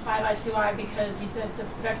crossed off the 5i, 2i because you said the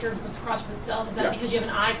vector was crossed with itself, is that because you have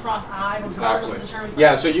an I cross I regardless of the term?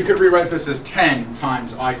 Yeah, so you could rewrite this as 10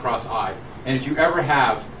 times I cross I. And if you ever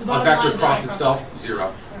have a vector cross itself,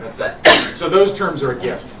 0. That's it. So those terms are a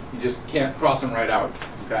gift. You just can't cross them right out.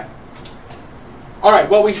 Okay? All right,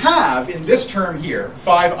 well, we have in this term here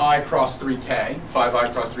 5i cross 3k,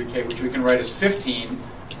 5i cross 3k, which we can write as 15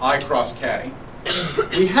 I cross k.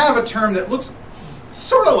 We have a term that looks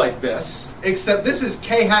sort of like this, except this is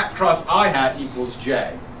k hat cross I hat equals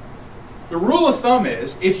j. The rule of thumb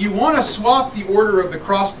is, if you want to swap the order of the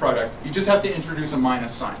cross product, you just have to introduce a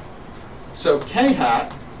minus sign. So k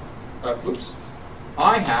hat,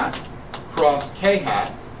 I hat cross k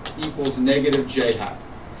hat equals negative j hat.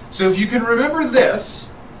 So if you can remember this,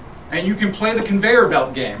 and you can play the conveyor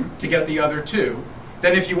belt game to get the other two,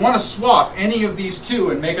 then if you want to swap any of these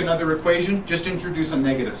two and make another equation, just introduce a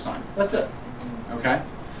negative sign. That's it. Okay?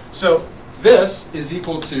 So this is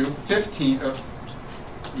equal to 15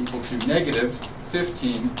 equal to negative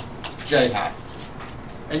 15 j hat.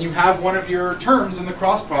 And you have one of your terms in the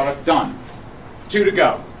cross product done. 2 to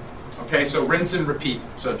go. Okay, so rinse and repeat.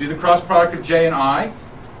 So do the cross product of j and I.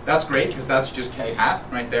 That's great, because that's just k hat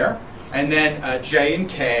right there. And then j and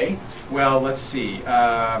k, well, let's see. J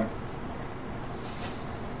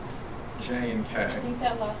and k. I think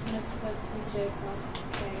that last one is supposed to be j plus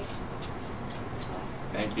k.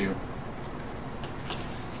 Thank you.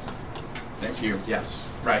 Thank you. Yes.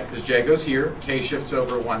 Right. Because J goes here, K shifts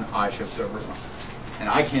over 1, I shifts over 1. And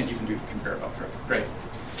I can't even do the compare vector. Great.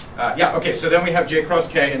 Yeah, okay, so then we have J cross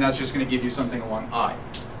K, and that's just going to give you something along I.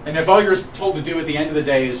 And if all you're told to do at the end of the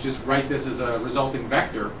day is just write this as a resulting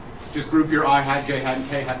vector, just group your I hat, J hat, and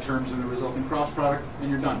K hat terms in the resulting cross product,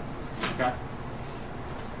 and you're done. Okay?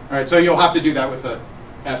 All right, so you'll have to do that with a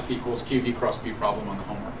F equals QV cross B problem on the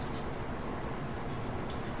homework.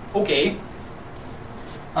 Okay.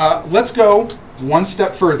 Let's go one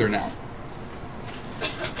step further now.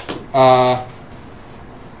 Let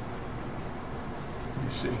me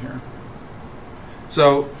see here.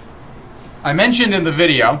 So I mentioned in the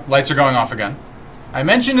video, lights are going off again. I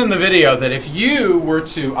mentioned in the video that if you were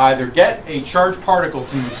to either get a charged particle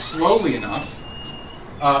to move slowly enough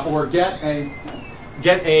or get a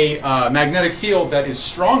magnetic field that is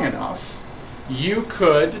strong enough, you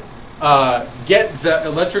could get the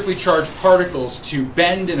electrically charged particles to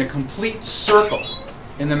bend in a complete circle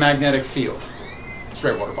in the magnetic field.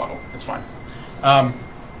 Straight water bottle, that's fine.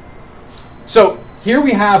 So here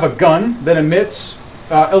we have a gun that emits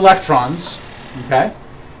electrons, okay?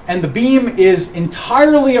 And the beam is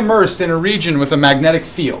entirely immersed in a region with a magnetic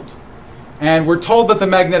field. And we're told that the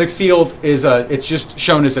magnetic field is it's just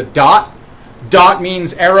shown as a dot. Dot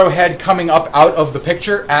means arrowhead coming up out of the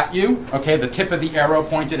picture at you, okay? The tip of the arrow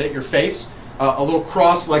pointed at your face. A little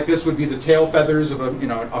cross like this would be the tail feathers of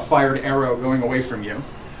a fired arrow going away from you.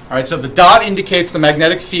 All right, so the dot indicates the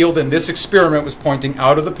magnetic field in this experiment was pointing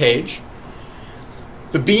out of the page.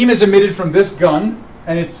 The beam is emitted from this gun,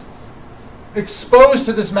 and it's exposed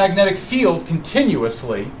to this magnetic field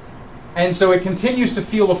continuously, and so it continues to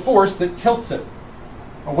feel a force that tilts it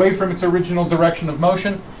away from its original direction of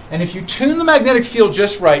motion. And if you tune the magnetic field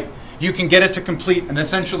just right, you can get it to complete an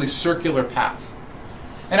essentially circular path.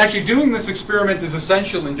 And actually doing this experiment is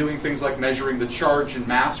essential in doing things like measuring the charge and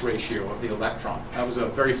mass ratio of the electron. That was a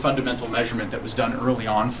very fundamental measurement that was done early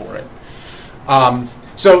on for it.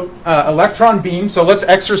 Electron beam, so let's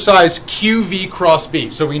exercise QV cross B.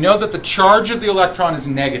 So we know that the charge of the electron is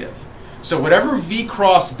negative. So whatever V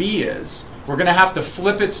cross B is, we're going to have to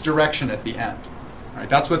flip its direction at the end. All right,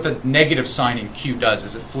 that's what the negative sign in Q does,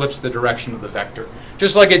 is it flips the direction of the vector,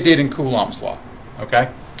 just like it did in Coulomb's law. Okay?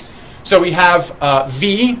 So we have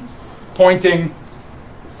V pointing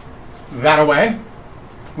that way.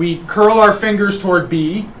 We curl our fingers toward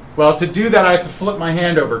B. Well, to do that, I have to flip my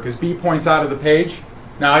hand over because B points out of the page.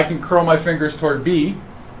 Now I can curl my fingers toward B.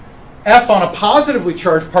 F on a positively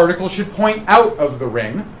charged particle should point out of the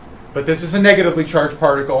ring, but this is a negatively charged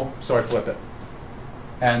particle, so I flip it.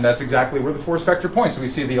 And that's exactly where the force vector points. So we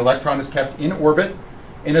see the electron is kept in orbit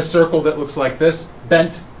in a circle that looks like this,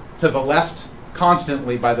 bent to the left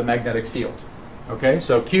constantly by the magnetic field. Okay,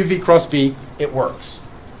 so QV cross B, it works.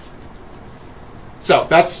 So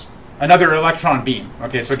that's another electron beam.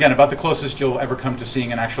 Okay, so again, about the closest you'll ever come to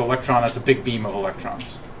seeing an actual electron. That's a big beam of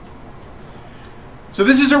electrons. So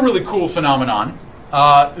this is a really cool phenomenon.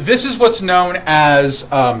 This is what's known as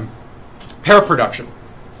pair production.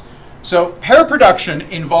 So pair production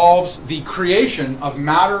involves the creation of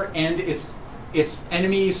matter and its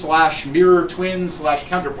enemy / mirror twin /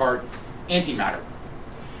 counterpart, antimatter.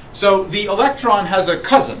 So the electron has a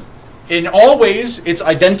cousin. In all ways, it's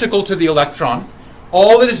identical to the electron.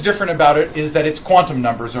 All that is different about it is that its quantum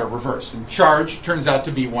numbers are reversed. And charge turns out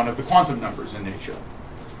to be one of the quantum numbers in nature.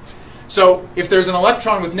 So if there's an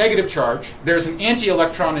electron with negative charge, there's an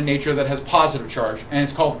anti-electron in nature that has positive charge, and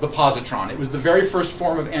it's called the positron. It was the very first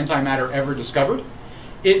form of antimatter ever discovered.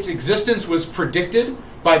 Its existence was predicted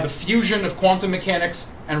by the fusion of quantum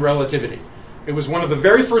mechanics and relativity. It was one of the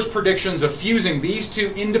very first predictions of fusing these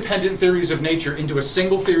two independent theories of nature into a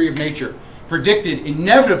single theory of nature, predicted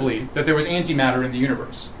inevitably that there was antimatter in the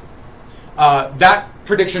universe. That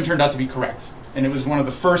prediction turned out to be correct, and it was one of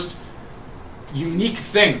the first unique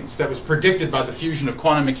things that was predicted by the fusion of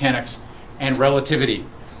quantum mechanics and relativity.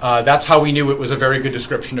 That's how we knew it was a very good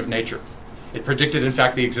description of nature. It predicted, in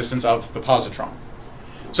fact, the existence of the positron.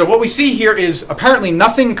 So what we see here is apparently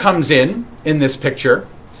nothing comes in this picture,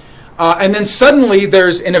 and then suddenly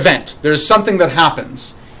there's an event. There's something that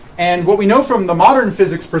happens. And what we know from the modern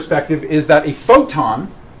physics perspective is that a photon,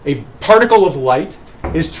 a particle of light,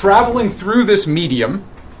 is traveling through this medium.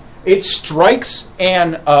 It strikes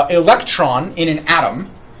an electron in an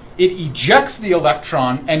atom. It ejects the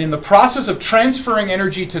electron, and in the process of transferring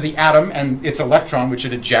energy to the atom and its electron, which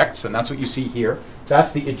it ejects, and that's what you see here,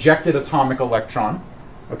 that's the ejected atomic electron.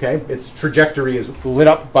 Okay, its trajectory is lit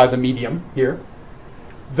up by the medium here.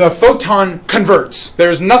 The photon converts.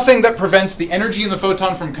 There's nothing that prevents the energy in the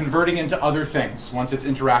photon from converting into other things once it's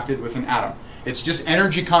interacted with an atom. It's just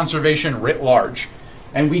energy conservation writ large.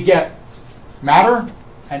 And we get matter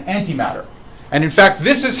and antimatter. And in fact,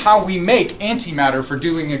 this is how we make antimatter for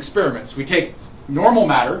doing experiments. We take normal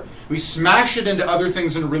matter, we smash it into other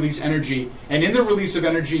things and release energy, and in the release of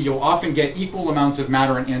energy, you'll often get equal amounts of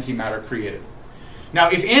matter and antimatter created. Now,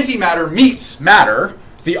 if antimatter meets matter,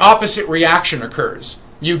 the opposite reaction occurs.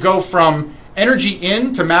 You go from energy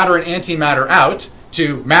in to matter and antimatter out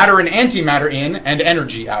to matter and antimatter in and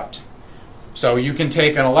energy out. So you can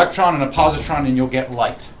take an electron and a positron and you'll get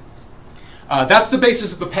light. That's the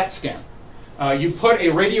basis of the PET scan. You put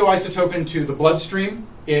a radioisotope into the bloodstream.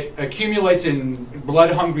 It accumulates in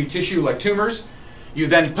blood-hungry tissue like tumors. You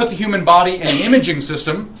then put the human body in an imaging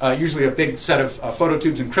system, usually a big set of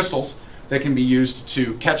phototubes and crystals that can be used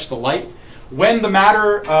to catch the light. When the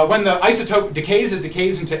isotope decays, it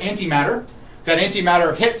decays into antimatter. That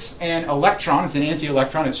antimatter hits an electron. It's an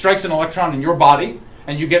anti-electron. It strikes an electron in your body,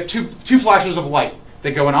 and you get two flashes of light.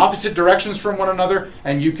 They go in opposite directions from one another,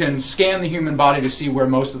 and you can scan the human body to see where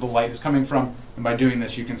most of the light is coming from. And by doing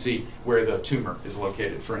this, you can see where the tumor is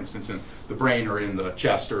located, for instance, in the brain or in the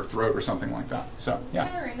chest or throat or something like that. So, yeah.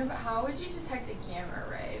 It's kind of random, but how would you detect a gamma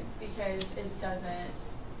ray? Because it doesn't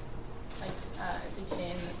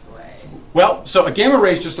decay in this way. Well, so a gamma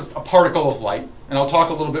ray is just a particle of light, and I'll talk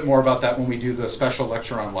a little bit more about that when we do the special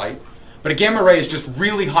lecture on light. But a gamma ray is just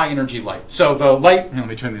really high energy light. So the light, let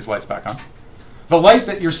me turn these lights back on. The light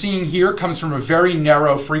that you're seeing here comes from a very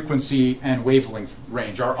narrow frequency and wavelength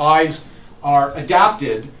range. Our eyes are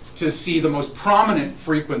adapted to see the most prominent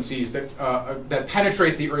frequencies that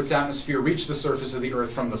penetrate the Earth's atmosphere, reach the surface of the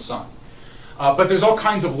Earth from the sun. But there's all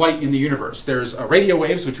kinds of light in the universe. There's radio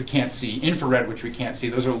waves, which we can't see, infrared, which we can't see.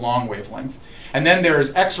 Those are long wavelength. And then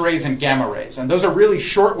there's X-rays and gamma rays. And those are really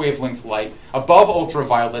short wavelength light above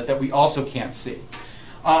ultraviolet that we also can't see.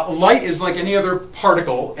 Light is like any other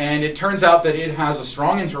particle, and it turns out that it has a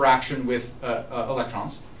strong interaction with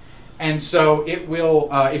electrons. And so it will,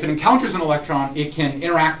 if it encounters an electron, it can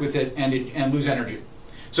interact with it and lose energy.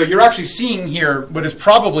 So you're actually seeing here what is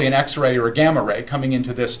probably an X-ray or a gamma ray coming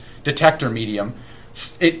into this detector medium.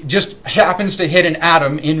 It just happens to hit an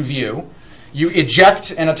atom in view. You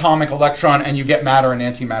eject an atomic electron, and you get matter and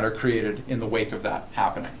antimatter created in the wake of that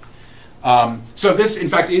happening. So this, in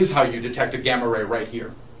fact, is how you detect a gamma ray right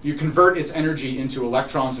here. You convert its energy into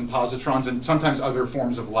electrons and positrons and sometimes other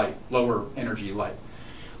forms of light, lower energy light.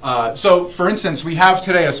 So, for instance, we have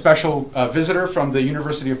today a special visitor from the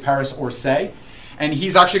University of Paris-Orsay, and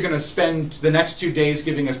he's actually going to spend the next 2 days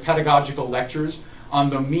giving us pedagogical lectures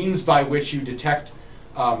on the means by which you detect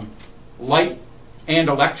light and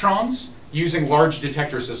electrons using large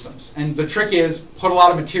detector systems. And the trick is, put a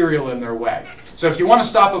lot of material in their way. So if you want to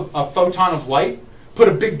stop a photon of light, put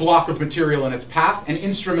a big block of material in its path and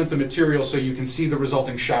instrument the material so you can see the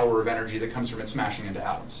resulting shower of energy that comes from it smashing into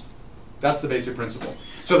atoms. That's the basic principle.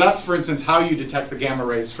 So that's, for instance, how you detect the gamma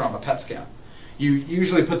rays from a PET scan. You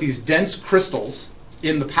usually put these dense crystals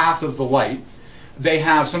in the path of the light. They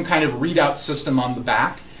have some kind of readout system on the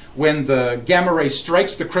back. When the gamma ray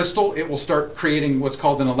strikes the crystal, it will start creating what's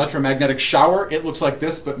called an electromagnetic shower. It looks like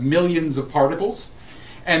this, but millions of particles.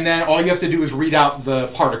 And then all you have to do is read out the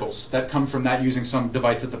particles that come from that using some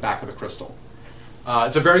device at the back of the crystal.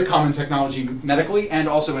 It's a very common technology medically and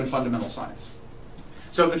also in fundamental science.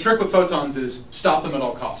 So the trick with photons is stop them at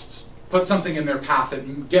all costs. Put something in their path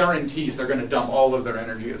that guarantees they're going to dump all of their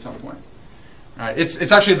energy at some point. All right,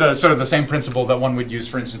 it's actually sort of the same principle that one would use,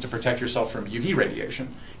 for instance, to protect yourself from UV radiation.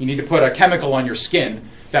 You need to put a chemical on your skin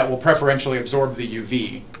that will preferentially absorb the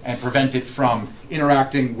UV and prevent it from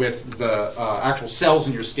interacting with the actual cells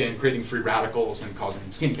in your skin, creating free radicals and causing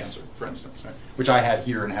skin cancer, for instance, right? Which I had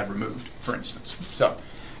here and had removed, for instance. So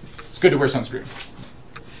it's good to wear sunscreen.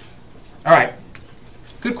 All right,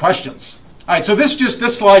 good questions. All right, so this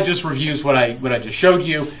slide just reviews what I just showed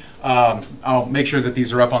you. I'll make sure that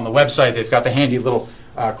these are up on the website. They've got the handy little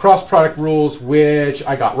cross-product rules, which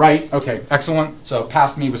I got right. Okay, excellent. So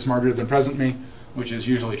past me was smarter than present me, which is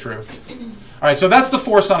usually true. All right, so that's the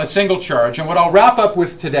force on a single charge. And what I'll wrap up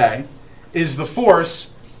with today is the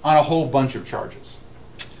force on a whole bunch of charges.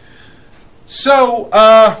 So,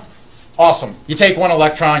 awesome. You take one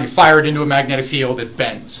electron, you fire it into a magnetic field, it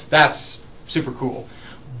bends. That's super cool.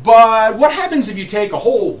 But what happens if you take a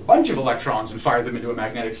whole bunch of electrons and fire them into a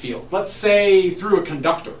magnetic field? Let's say through a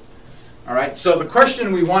conductor. All right, so the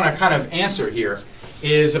question we want to kind of answer here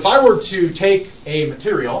is, if I were to take a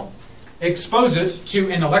material, expose it to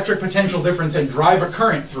an electric potential difference and drive a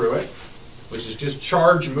current through it, which is just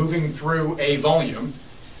charge moving through a volume,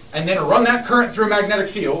 and then run that current through a magnetic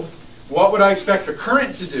field, what would I expect the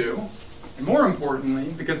current to do? And more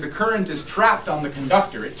importantly, because the current is trapped on the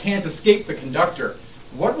conductor, it can't escape the conductor,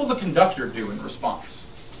 what will the conductor do in response?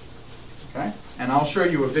 Okay? And I'll show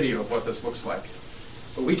you a video of what this looks like.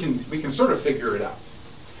 But we can sort of figure it out.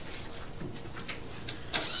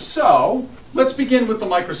 So let's begin with the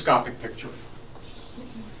microscopic picture.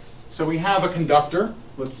 So we have a conductor.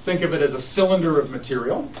 Let's think of it as a cylinder of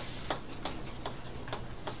material.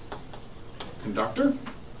 Conductor.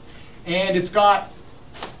 And it's got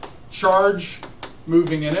charge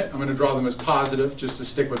moving in it. I'm going to draw them as positive just to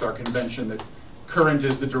stick with our convention that current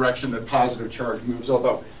is the direction that positive charge moves,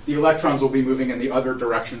 although the electrons will be moving in the other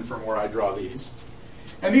direction from where I draw these.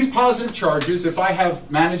 And these positive charges, if I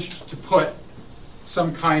have managed to put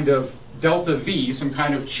some kind of delta V, some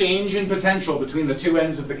kind of change in potential between the two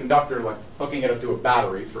ends of the conductor, like hooking it up to a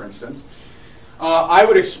battery, for instance, I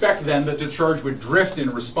would expect then that the charge would drift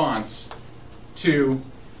in response to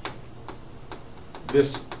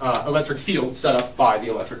this electric field set up by the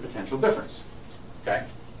electric potential difference. Okay?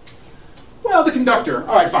 Well, the conductor,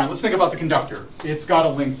 all right, fine, let's think about the conductor. It's got a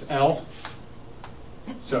length L.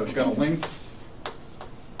 So it's got a length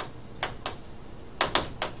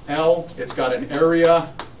L. It's got an area.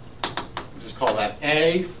 We'll just call that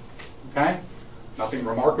A. Okay? Nothing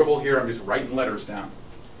remarkable here. I'm just writing letters down.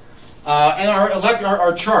 And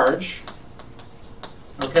our charge,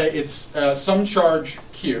 okay, it's some charge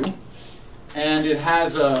Q, and it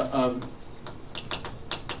has a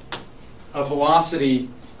velocity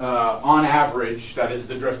on average, that is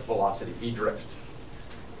the drift velocity, v drift.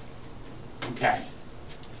 Okay.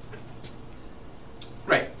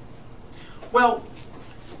 Great. Well,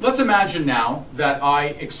 let's imagine now that I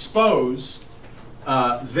expose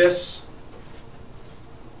this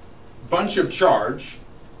bunch of charge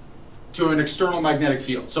to an external magnetic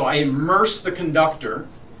field. So I immerse the conductor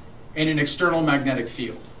in an external magnetic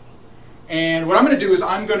field. And what I'm going to do is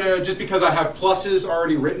I'm going to, just because I have pluses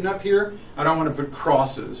already written up here, I don't want to put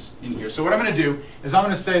crosses in here. So what I'm going to do is I'm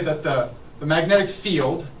going to say that the magnetic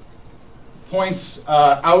field points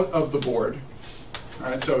out of the board. All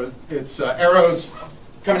right, so it's arrows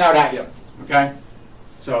coming out at you. Okay?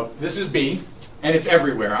 So this is B, and it's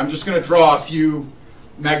everywhere. I'm just going to draw a few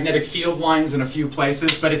magnetic field lines in a few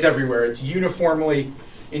places, but it's everywhere. It uniformly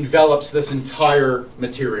envelops this entire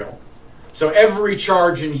material. So every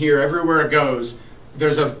charge in here, everywhere it goes,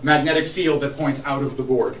 there's a magnetic field that points out of the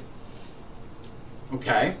board.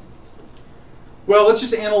 Okay. Well, let's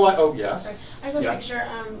just analyze. Oh, yes. Sorry. I just want to make sure.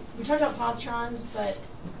 We talked about positrons, but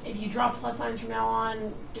if you draw plus signs from now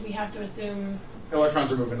on, do we have to assume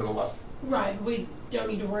Electrons are moving to the left. Right. We don't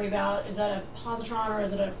need to worry about, is that a positron or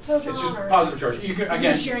is it a proton? It's just or positive charge. You can,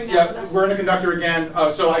 again, sharing that with us? we're in a conductor again.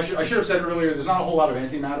 So I should have said earlier, there's not a whole lot of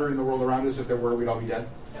antimatter in the world around us. If there were, we'd all be dead.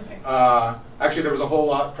 Okay. Actually, there was a whole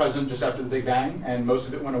lot present just after the Big Bang, and most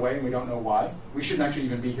of it went away, and we don't know why. We shouldn't actually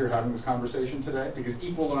even be here having this conversation today, because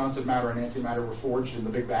equal amounts of matter and antimatter were forged in the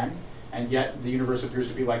Big Bang, and yet the universe appears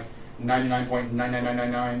to be like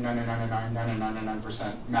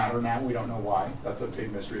 99.99999999999% matter now. We don't know why. That's a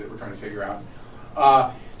big mystery that we're trying to figure out.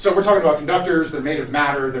 So we're talking about conductors. They're made of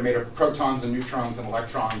matter. They're made of protons and neutrons and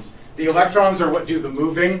electrons. The electrons are what do the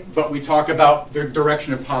moving, but we talk about the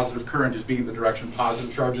direction of positive current as being the direction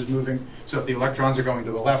positive charge is moving. So if the electrons are going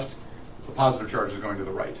to the left, the positive charge is going to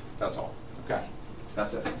the right. That's all. Okay,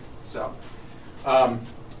 that's it. So,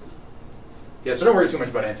 yeah, so don't worry too much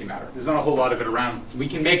about antimatter. There's not a whole lot of it around. We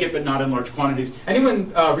can make it, but not in large quantities.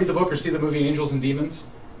 Anyone read the book or see the movie Angels and Demons?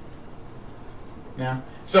 Yeah.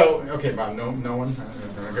 So, okay, Bob, no one?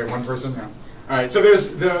 Okay, one person? No. All right, so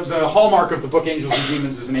there's the hallmark of the book Angels and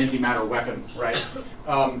Demons is an antimatter weapon, right?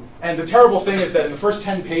 And the terrible thing is that in the first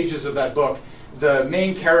 10 pages of that book, the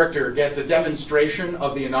main character gets a demonstration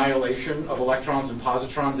of the annihilation of electrons and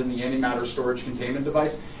positrons in the antimatter storage containment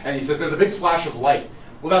device, and he says there's a big flash of light.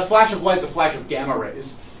 Well, that flash of light is a flash of gamma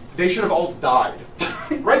rays. They should have all died.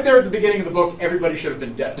 Right there at the beginning of the book, everybody should have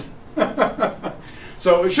been dead.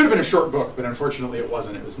 So it should have been a short book, but unfortunately it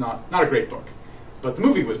wasn't. It was not a great book. But the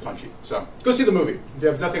movie was punchy. So go see the movie. If you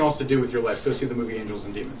have nothing else to do with your life, go see the movie Angels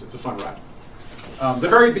and Demons. It's a fun ride. The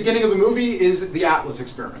very beginning of the movie is the Atlas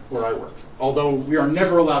experiment, where I work. Although we are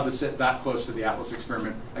never allowed to sit that close to the Atlas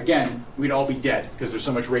experiment. Again, we'd all be dead because there's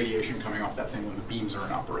so much radiation coming off that thing when the beams are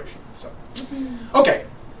in operation. So, okay,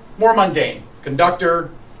 more mundane.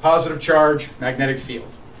 Conductor, positive charge, magnetic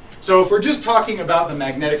field. So if we're just talking about the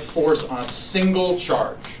magnetic force on a single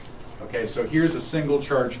charge, okay, so here's a single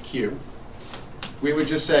charge Q, we would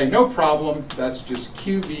just say, no problem, that's just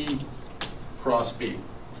QV cross B.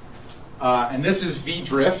 And this is V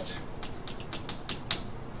drift,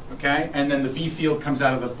 okay, and then the B field comes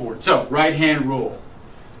out of the board. So right-hand rule.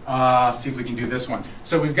 Let's see if we can do this one.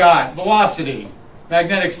 So we've got velocity,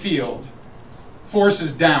 magnetic field, force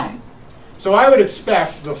is down. So I would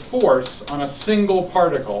expect the force on a single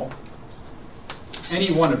particle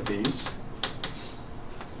any one of these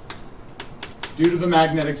due to the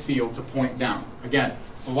magnetic field to point down. Again,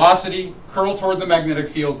 velocity, curl toward the magnetic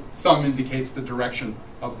field, thumb indicates the direction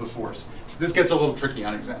of the force. This gets a little tricky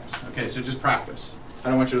on exams. Okay, so just practice. I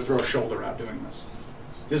don't want you to throw a shoulder out doing this.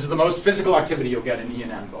 This is the most physical activity you'll get in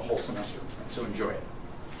E&M the whole semester, so enjoy it.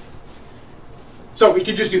 So we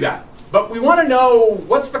could just do that. But we want to know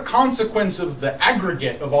what's the consequence of the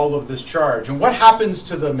aggregate of all of this charge, and what happens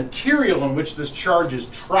to the material in which this charge is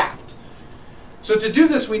trapped. So to do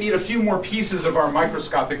this, we need a few more pieces of our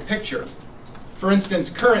microscopic picture. For instance,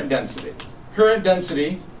 current density. Current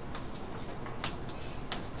density,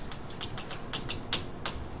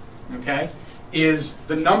 okay, is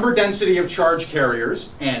the number density of charge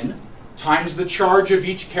carriers, N, times the charge of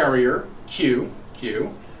each carrier, Q,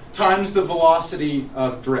 times the velocity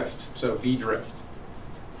of drift, so V drift.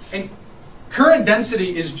 And current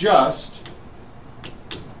density is just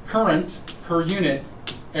current per unit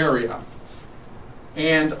area.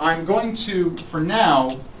 And I'm going to, for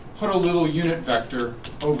now, put a little unit vector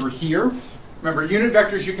over here. Remember, unit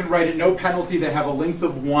vectors you can write at no penalty. They have a length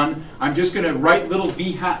of 1. I'm just going to write little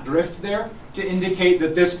V hat drift there to indicate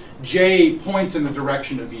that this J points in the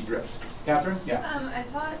direction of V drift. Catherine? Yeah. I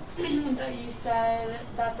thought that you said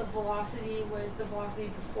that the velocity was the velocity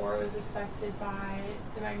before it was affected by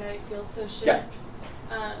the magnetic field. So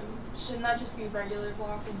shouldn't that just be regular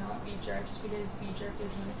velocity, not V drift? Because V drift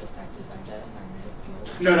is when it's affected by the magnetic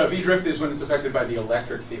field. No, V drift is when it's affected by the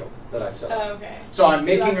electric field that I said. Oh, okay. So I'm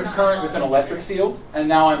making that's a not current with an electric electric. field, and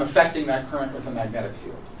now I'm affecting that current with a magnetic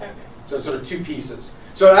field. Okay. So it's sort of two pieces.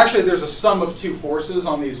 So actually there's a sum of two forces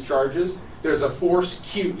on these charges. There's a force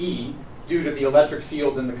QE due to the electric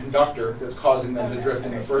field in the conductor that's causing them to drift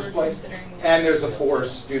in the first place. And there's a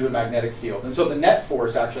force due to the magnetic field. And so the net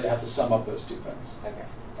force, actually, I have to sum up those two things. Okay.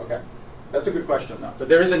 Okay? That's a good question, though. But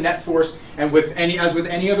there is a net force, and as with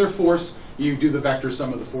any other force, you do the vector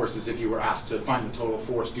sum of the forces if you were asked to find the total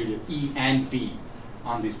force due to E and B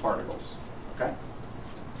on these particles. Okay?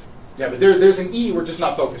 Yeah, but there's an E, we're just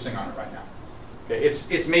not focusing on it right now. Okay?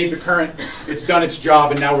 It's made the current, it's done its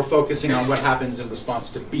job, and now we're focusing on what happens in response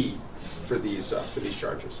to B for these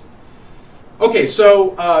charges. Okay,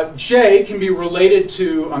 so J can be related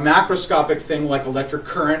to a macroscopic thing like electric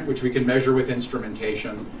current, which we can measure with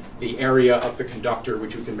instrumentation, the area of the conductor,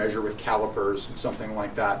 which we can measure with calipers, something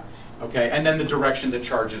like that. Okay, and then the direction the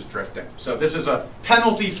charge is drifting. So this is a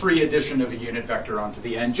penalty-free addition of a unit vector onto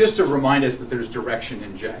the end, just to remind us that there's direction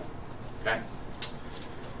in J. Okay.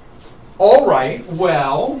 All right,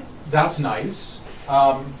 well, that's nice.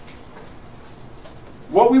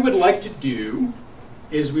 What we would like to do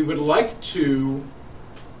is we would like to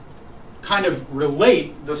kind of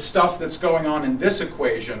relate the stuff that's going on in this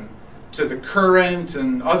equation to the current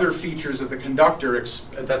and other features of the conductor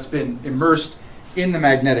that's been immersed in the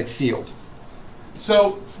magnetic field.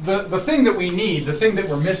 So the thing that we need, the thing that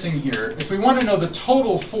we're missing here, if we want to know the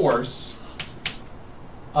total force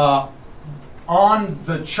on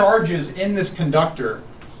the charges in this conductor,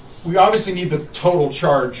 we obviously need the total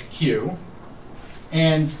charge Q,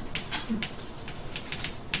 and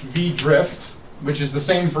V drift, which is the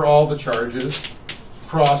same for all the charges,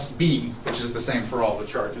 cross B, which is the same for all the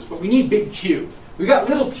charges. But we need big Q. We got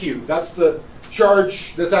little q. That's the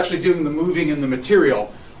charge that's actually doing the moving in the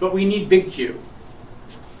material. But we need big Q.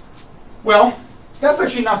 Well, that's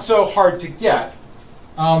actually not so hard to get.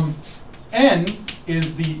 N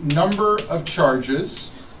is the number of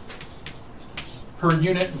charges per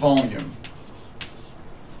unit volume.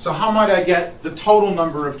 So how might I get the total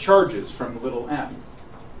number of charges from little m?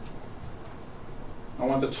 I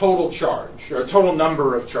want the total charge, or total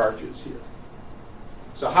number of charges here.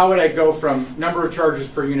 So how would I go from number of charges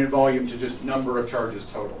per unit volume to just number of charges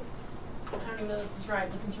total? I don't even know this is right,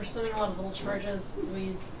 but since we're swimming a lot of little charges, would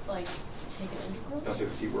we like take an integral? Don't say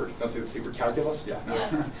the C word. Don't say the C word. Calculus? Yeah. No.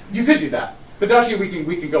 Yes. You could do that. But actually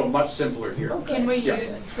we can go much simpler here. Okay. Can we Yeah.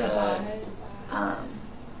 use the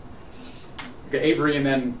Okay, Avery and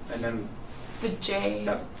then J?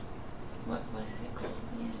 Yeah. What is it called?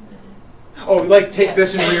 Oh, like take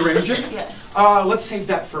this and rearrange it? Yes. Let's save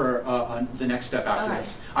that for the next step after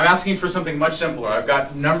this. I'm asking for something much simpler. I've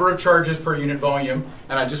got number of charges per unit volume,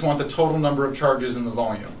 and I just want the total number of charges in the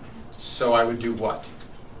volume. So I would do what?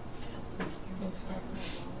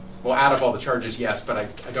 Well, add up all the charges, yes, but I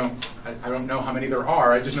don't know how many there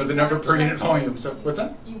are. I just know the number per unit volume. So what's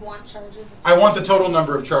that? You want charges? I want the total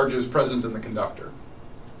number of charges present in the conductor.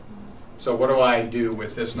 So what do I do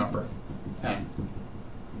with this number? N.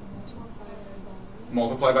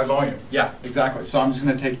 Multiply by volume. Yeah, exactly. So I'm just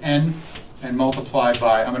going to take N and multiply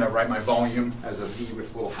by, I'm going to write my volume as a V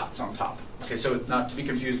with little hats on top. Okay, so not to be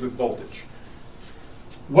confused with voltage.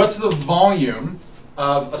 What's the volume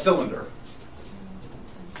of a cylinder?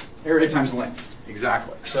 Area times length.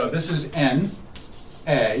 Exactly. So this is N,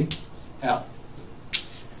 A, L.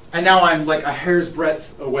 And now I'm like a hair's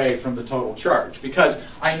breadth away from the total charge because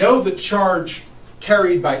I know the charge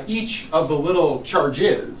carried by each of the little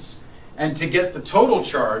charges. And to get the total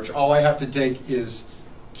charge, all I have to take is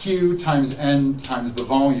Q times N times the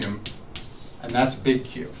volume, and that's big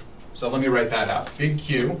Q. So let me write that out. Big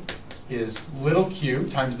Q is little q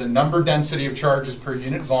times the number density of charges per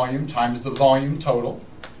unit volume times the volume total.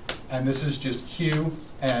 And this is just Q,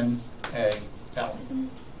 N, A, L.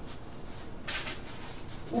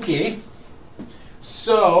 Okay.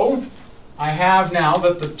 So I have now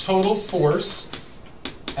that the total force,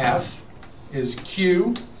 F, is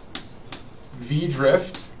Q V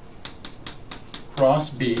drift cross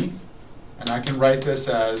B. And I can write this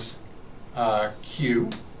as Q,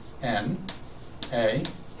 N, A,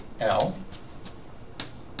 L,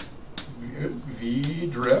 V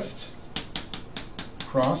drift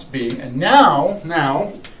cross B. And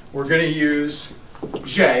now we're going to use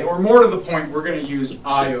J, or more to the point, we're going to use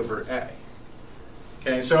I over A.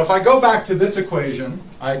 Okay, so if I go back to this equation,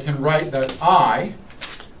 I can write that I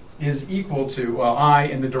is equal to, well, I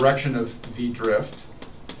in the direction of V drift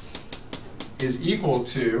is equal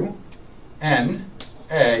to N,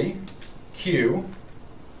 A, Q,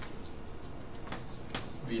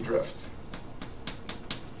 V drift.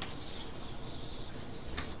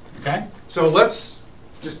 Okay, so let's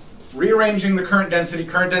just rearranging the current density.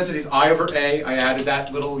 Current density is I over A. I added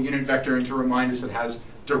that little unit vector in to remind us it has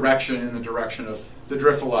direction in the direction of the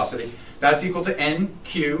drift velocity. That's equal to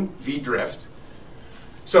NQ V drift.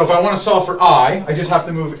 So if I want to solve for I just have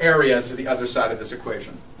to move area to the other side of this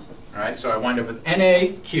equation. All right, so I wind up with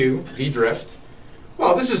NAQ V drift.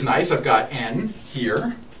 Well, this is nice. I've got N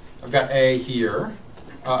here. I've got A here.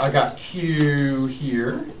 I got Q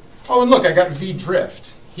here. Oh, and look, I got V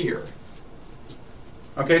drift here.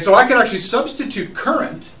 Okay, so I can actually substitute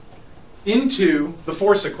current into the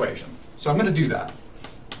force equation. So I'm going to do that.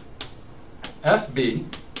 FB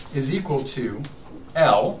is equal to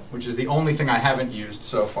L, which is the only thing I haven't used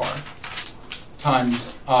so far,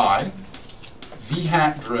 times I, V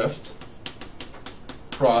hat drift,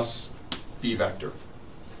 cross B vector.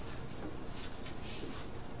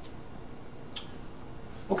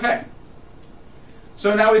 Okay.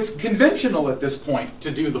 So now it's conventional at this point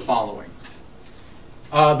to do the following.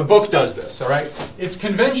 The book does this, all right? It's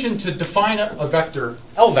convention to define a vector,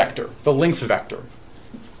 L vector, the length vector,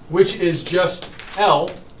 which is just L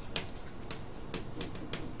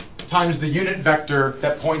times the unit vector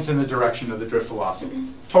that points in the direction of the drift velocity.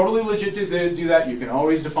 Totally legit to do that. You can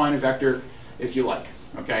always define a vector if you like.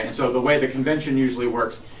 Okay, and so the way the convention usually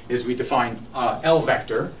works is we define L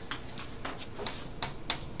vector.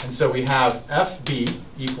 And so we have FB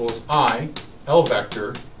equals I, L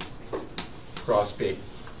vector, cross B.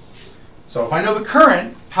 So if I know the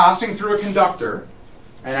current passing through a conductor,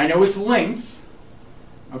 and I know its length,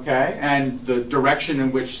 okay, and the direction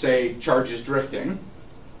in which, say, charge is drifting,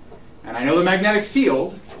 and I know the magnetic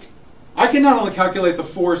field, I can not only calculate the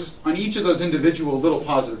force on each of those individual little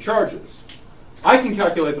positive charges, I can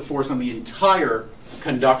calculate the force on the entire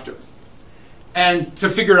conductor. And to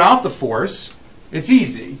figure out the force, it's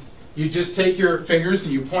easy. You just take your fingers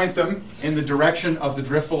and you point them in the direction of the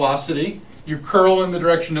drift velocity. You curl in the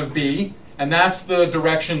direction of B, and that's the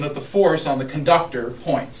direction that the force on the conductor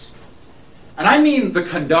points. And I mean the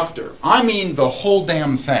conductor. I mean the whole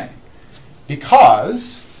damn thing.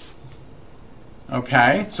 Because,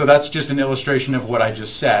 okay, so that's just an illustration of what I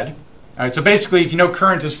just said. All right, so basically, if you know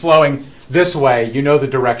current is flowing this way, you know the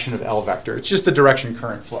direction of L vector. It's just the direction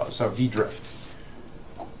current flows, so V drift.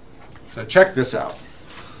 So check this out.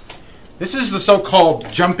 This is the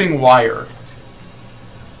so-called jumping wire.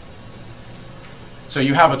 So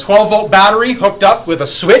you have a 12-volt battery hooked up with a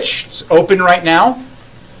switch. It's open right now.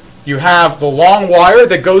 You have the long wire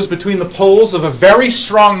that goes between the poles of a very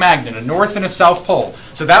strong magnet, a north and a south pole.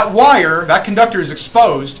 So that wire, that conductor, is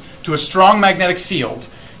exposed to a strong magnetic field.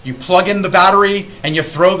 You plug in the battery and you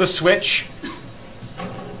throw the switch.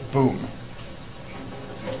 Boom.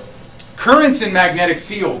 Currents in magnetic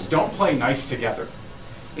fields don't play nice together.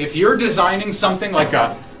 If you're designing something like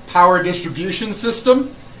a power distribution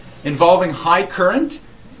system involving high current,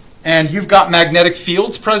 and you've got magnetic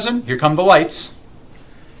fields present, here come the lights,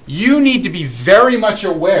 you need to be very much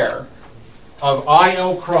aware of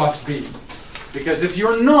IL cross B. Because if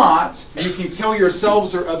you're not, you can kill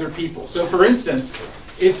yourselves or other people. So for instance,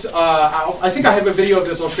 it's I think I have a video of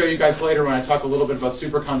this I'll show you guys later when I talk a little bit about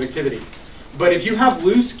superconductivity. But if you have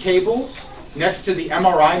loose cables next to the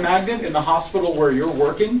MRI magnet in the hospital where you're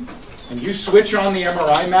working, and you switch on the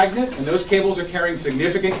MRI magnet, and those cables are carrying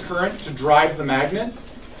significant current to drive the magnet,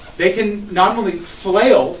 they can not only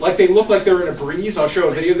flail, like they look like they're in a breeze. I'll show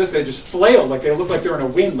a video of this. They just flail like they look like they're in a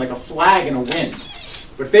wind, like a flag in a wind.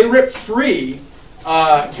 But if they rip free,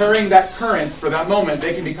 carrying that current for that moment,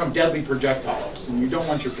 they can become deadly projectiles. And you don't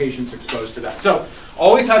want your patients exposed to that. So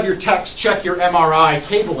always have your techs check your MRI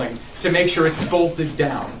cabling to make sure it's bolted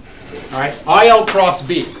down. All right? IL cross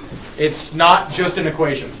B. It's not just an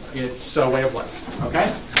equation. It's a way of life.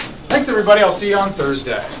 Okay? Thanks, everybody. I'll see you on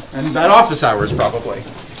Thursday. And at office hours, probably.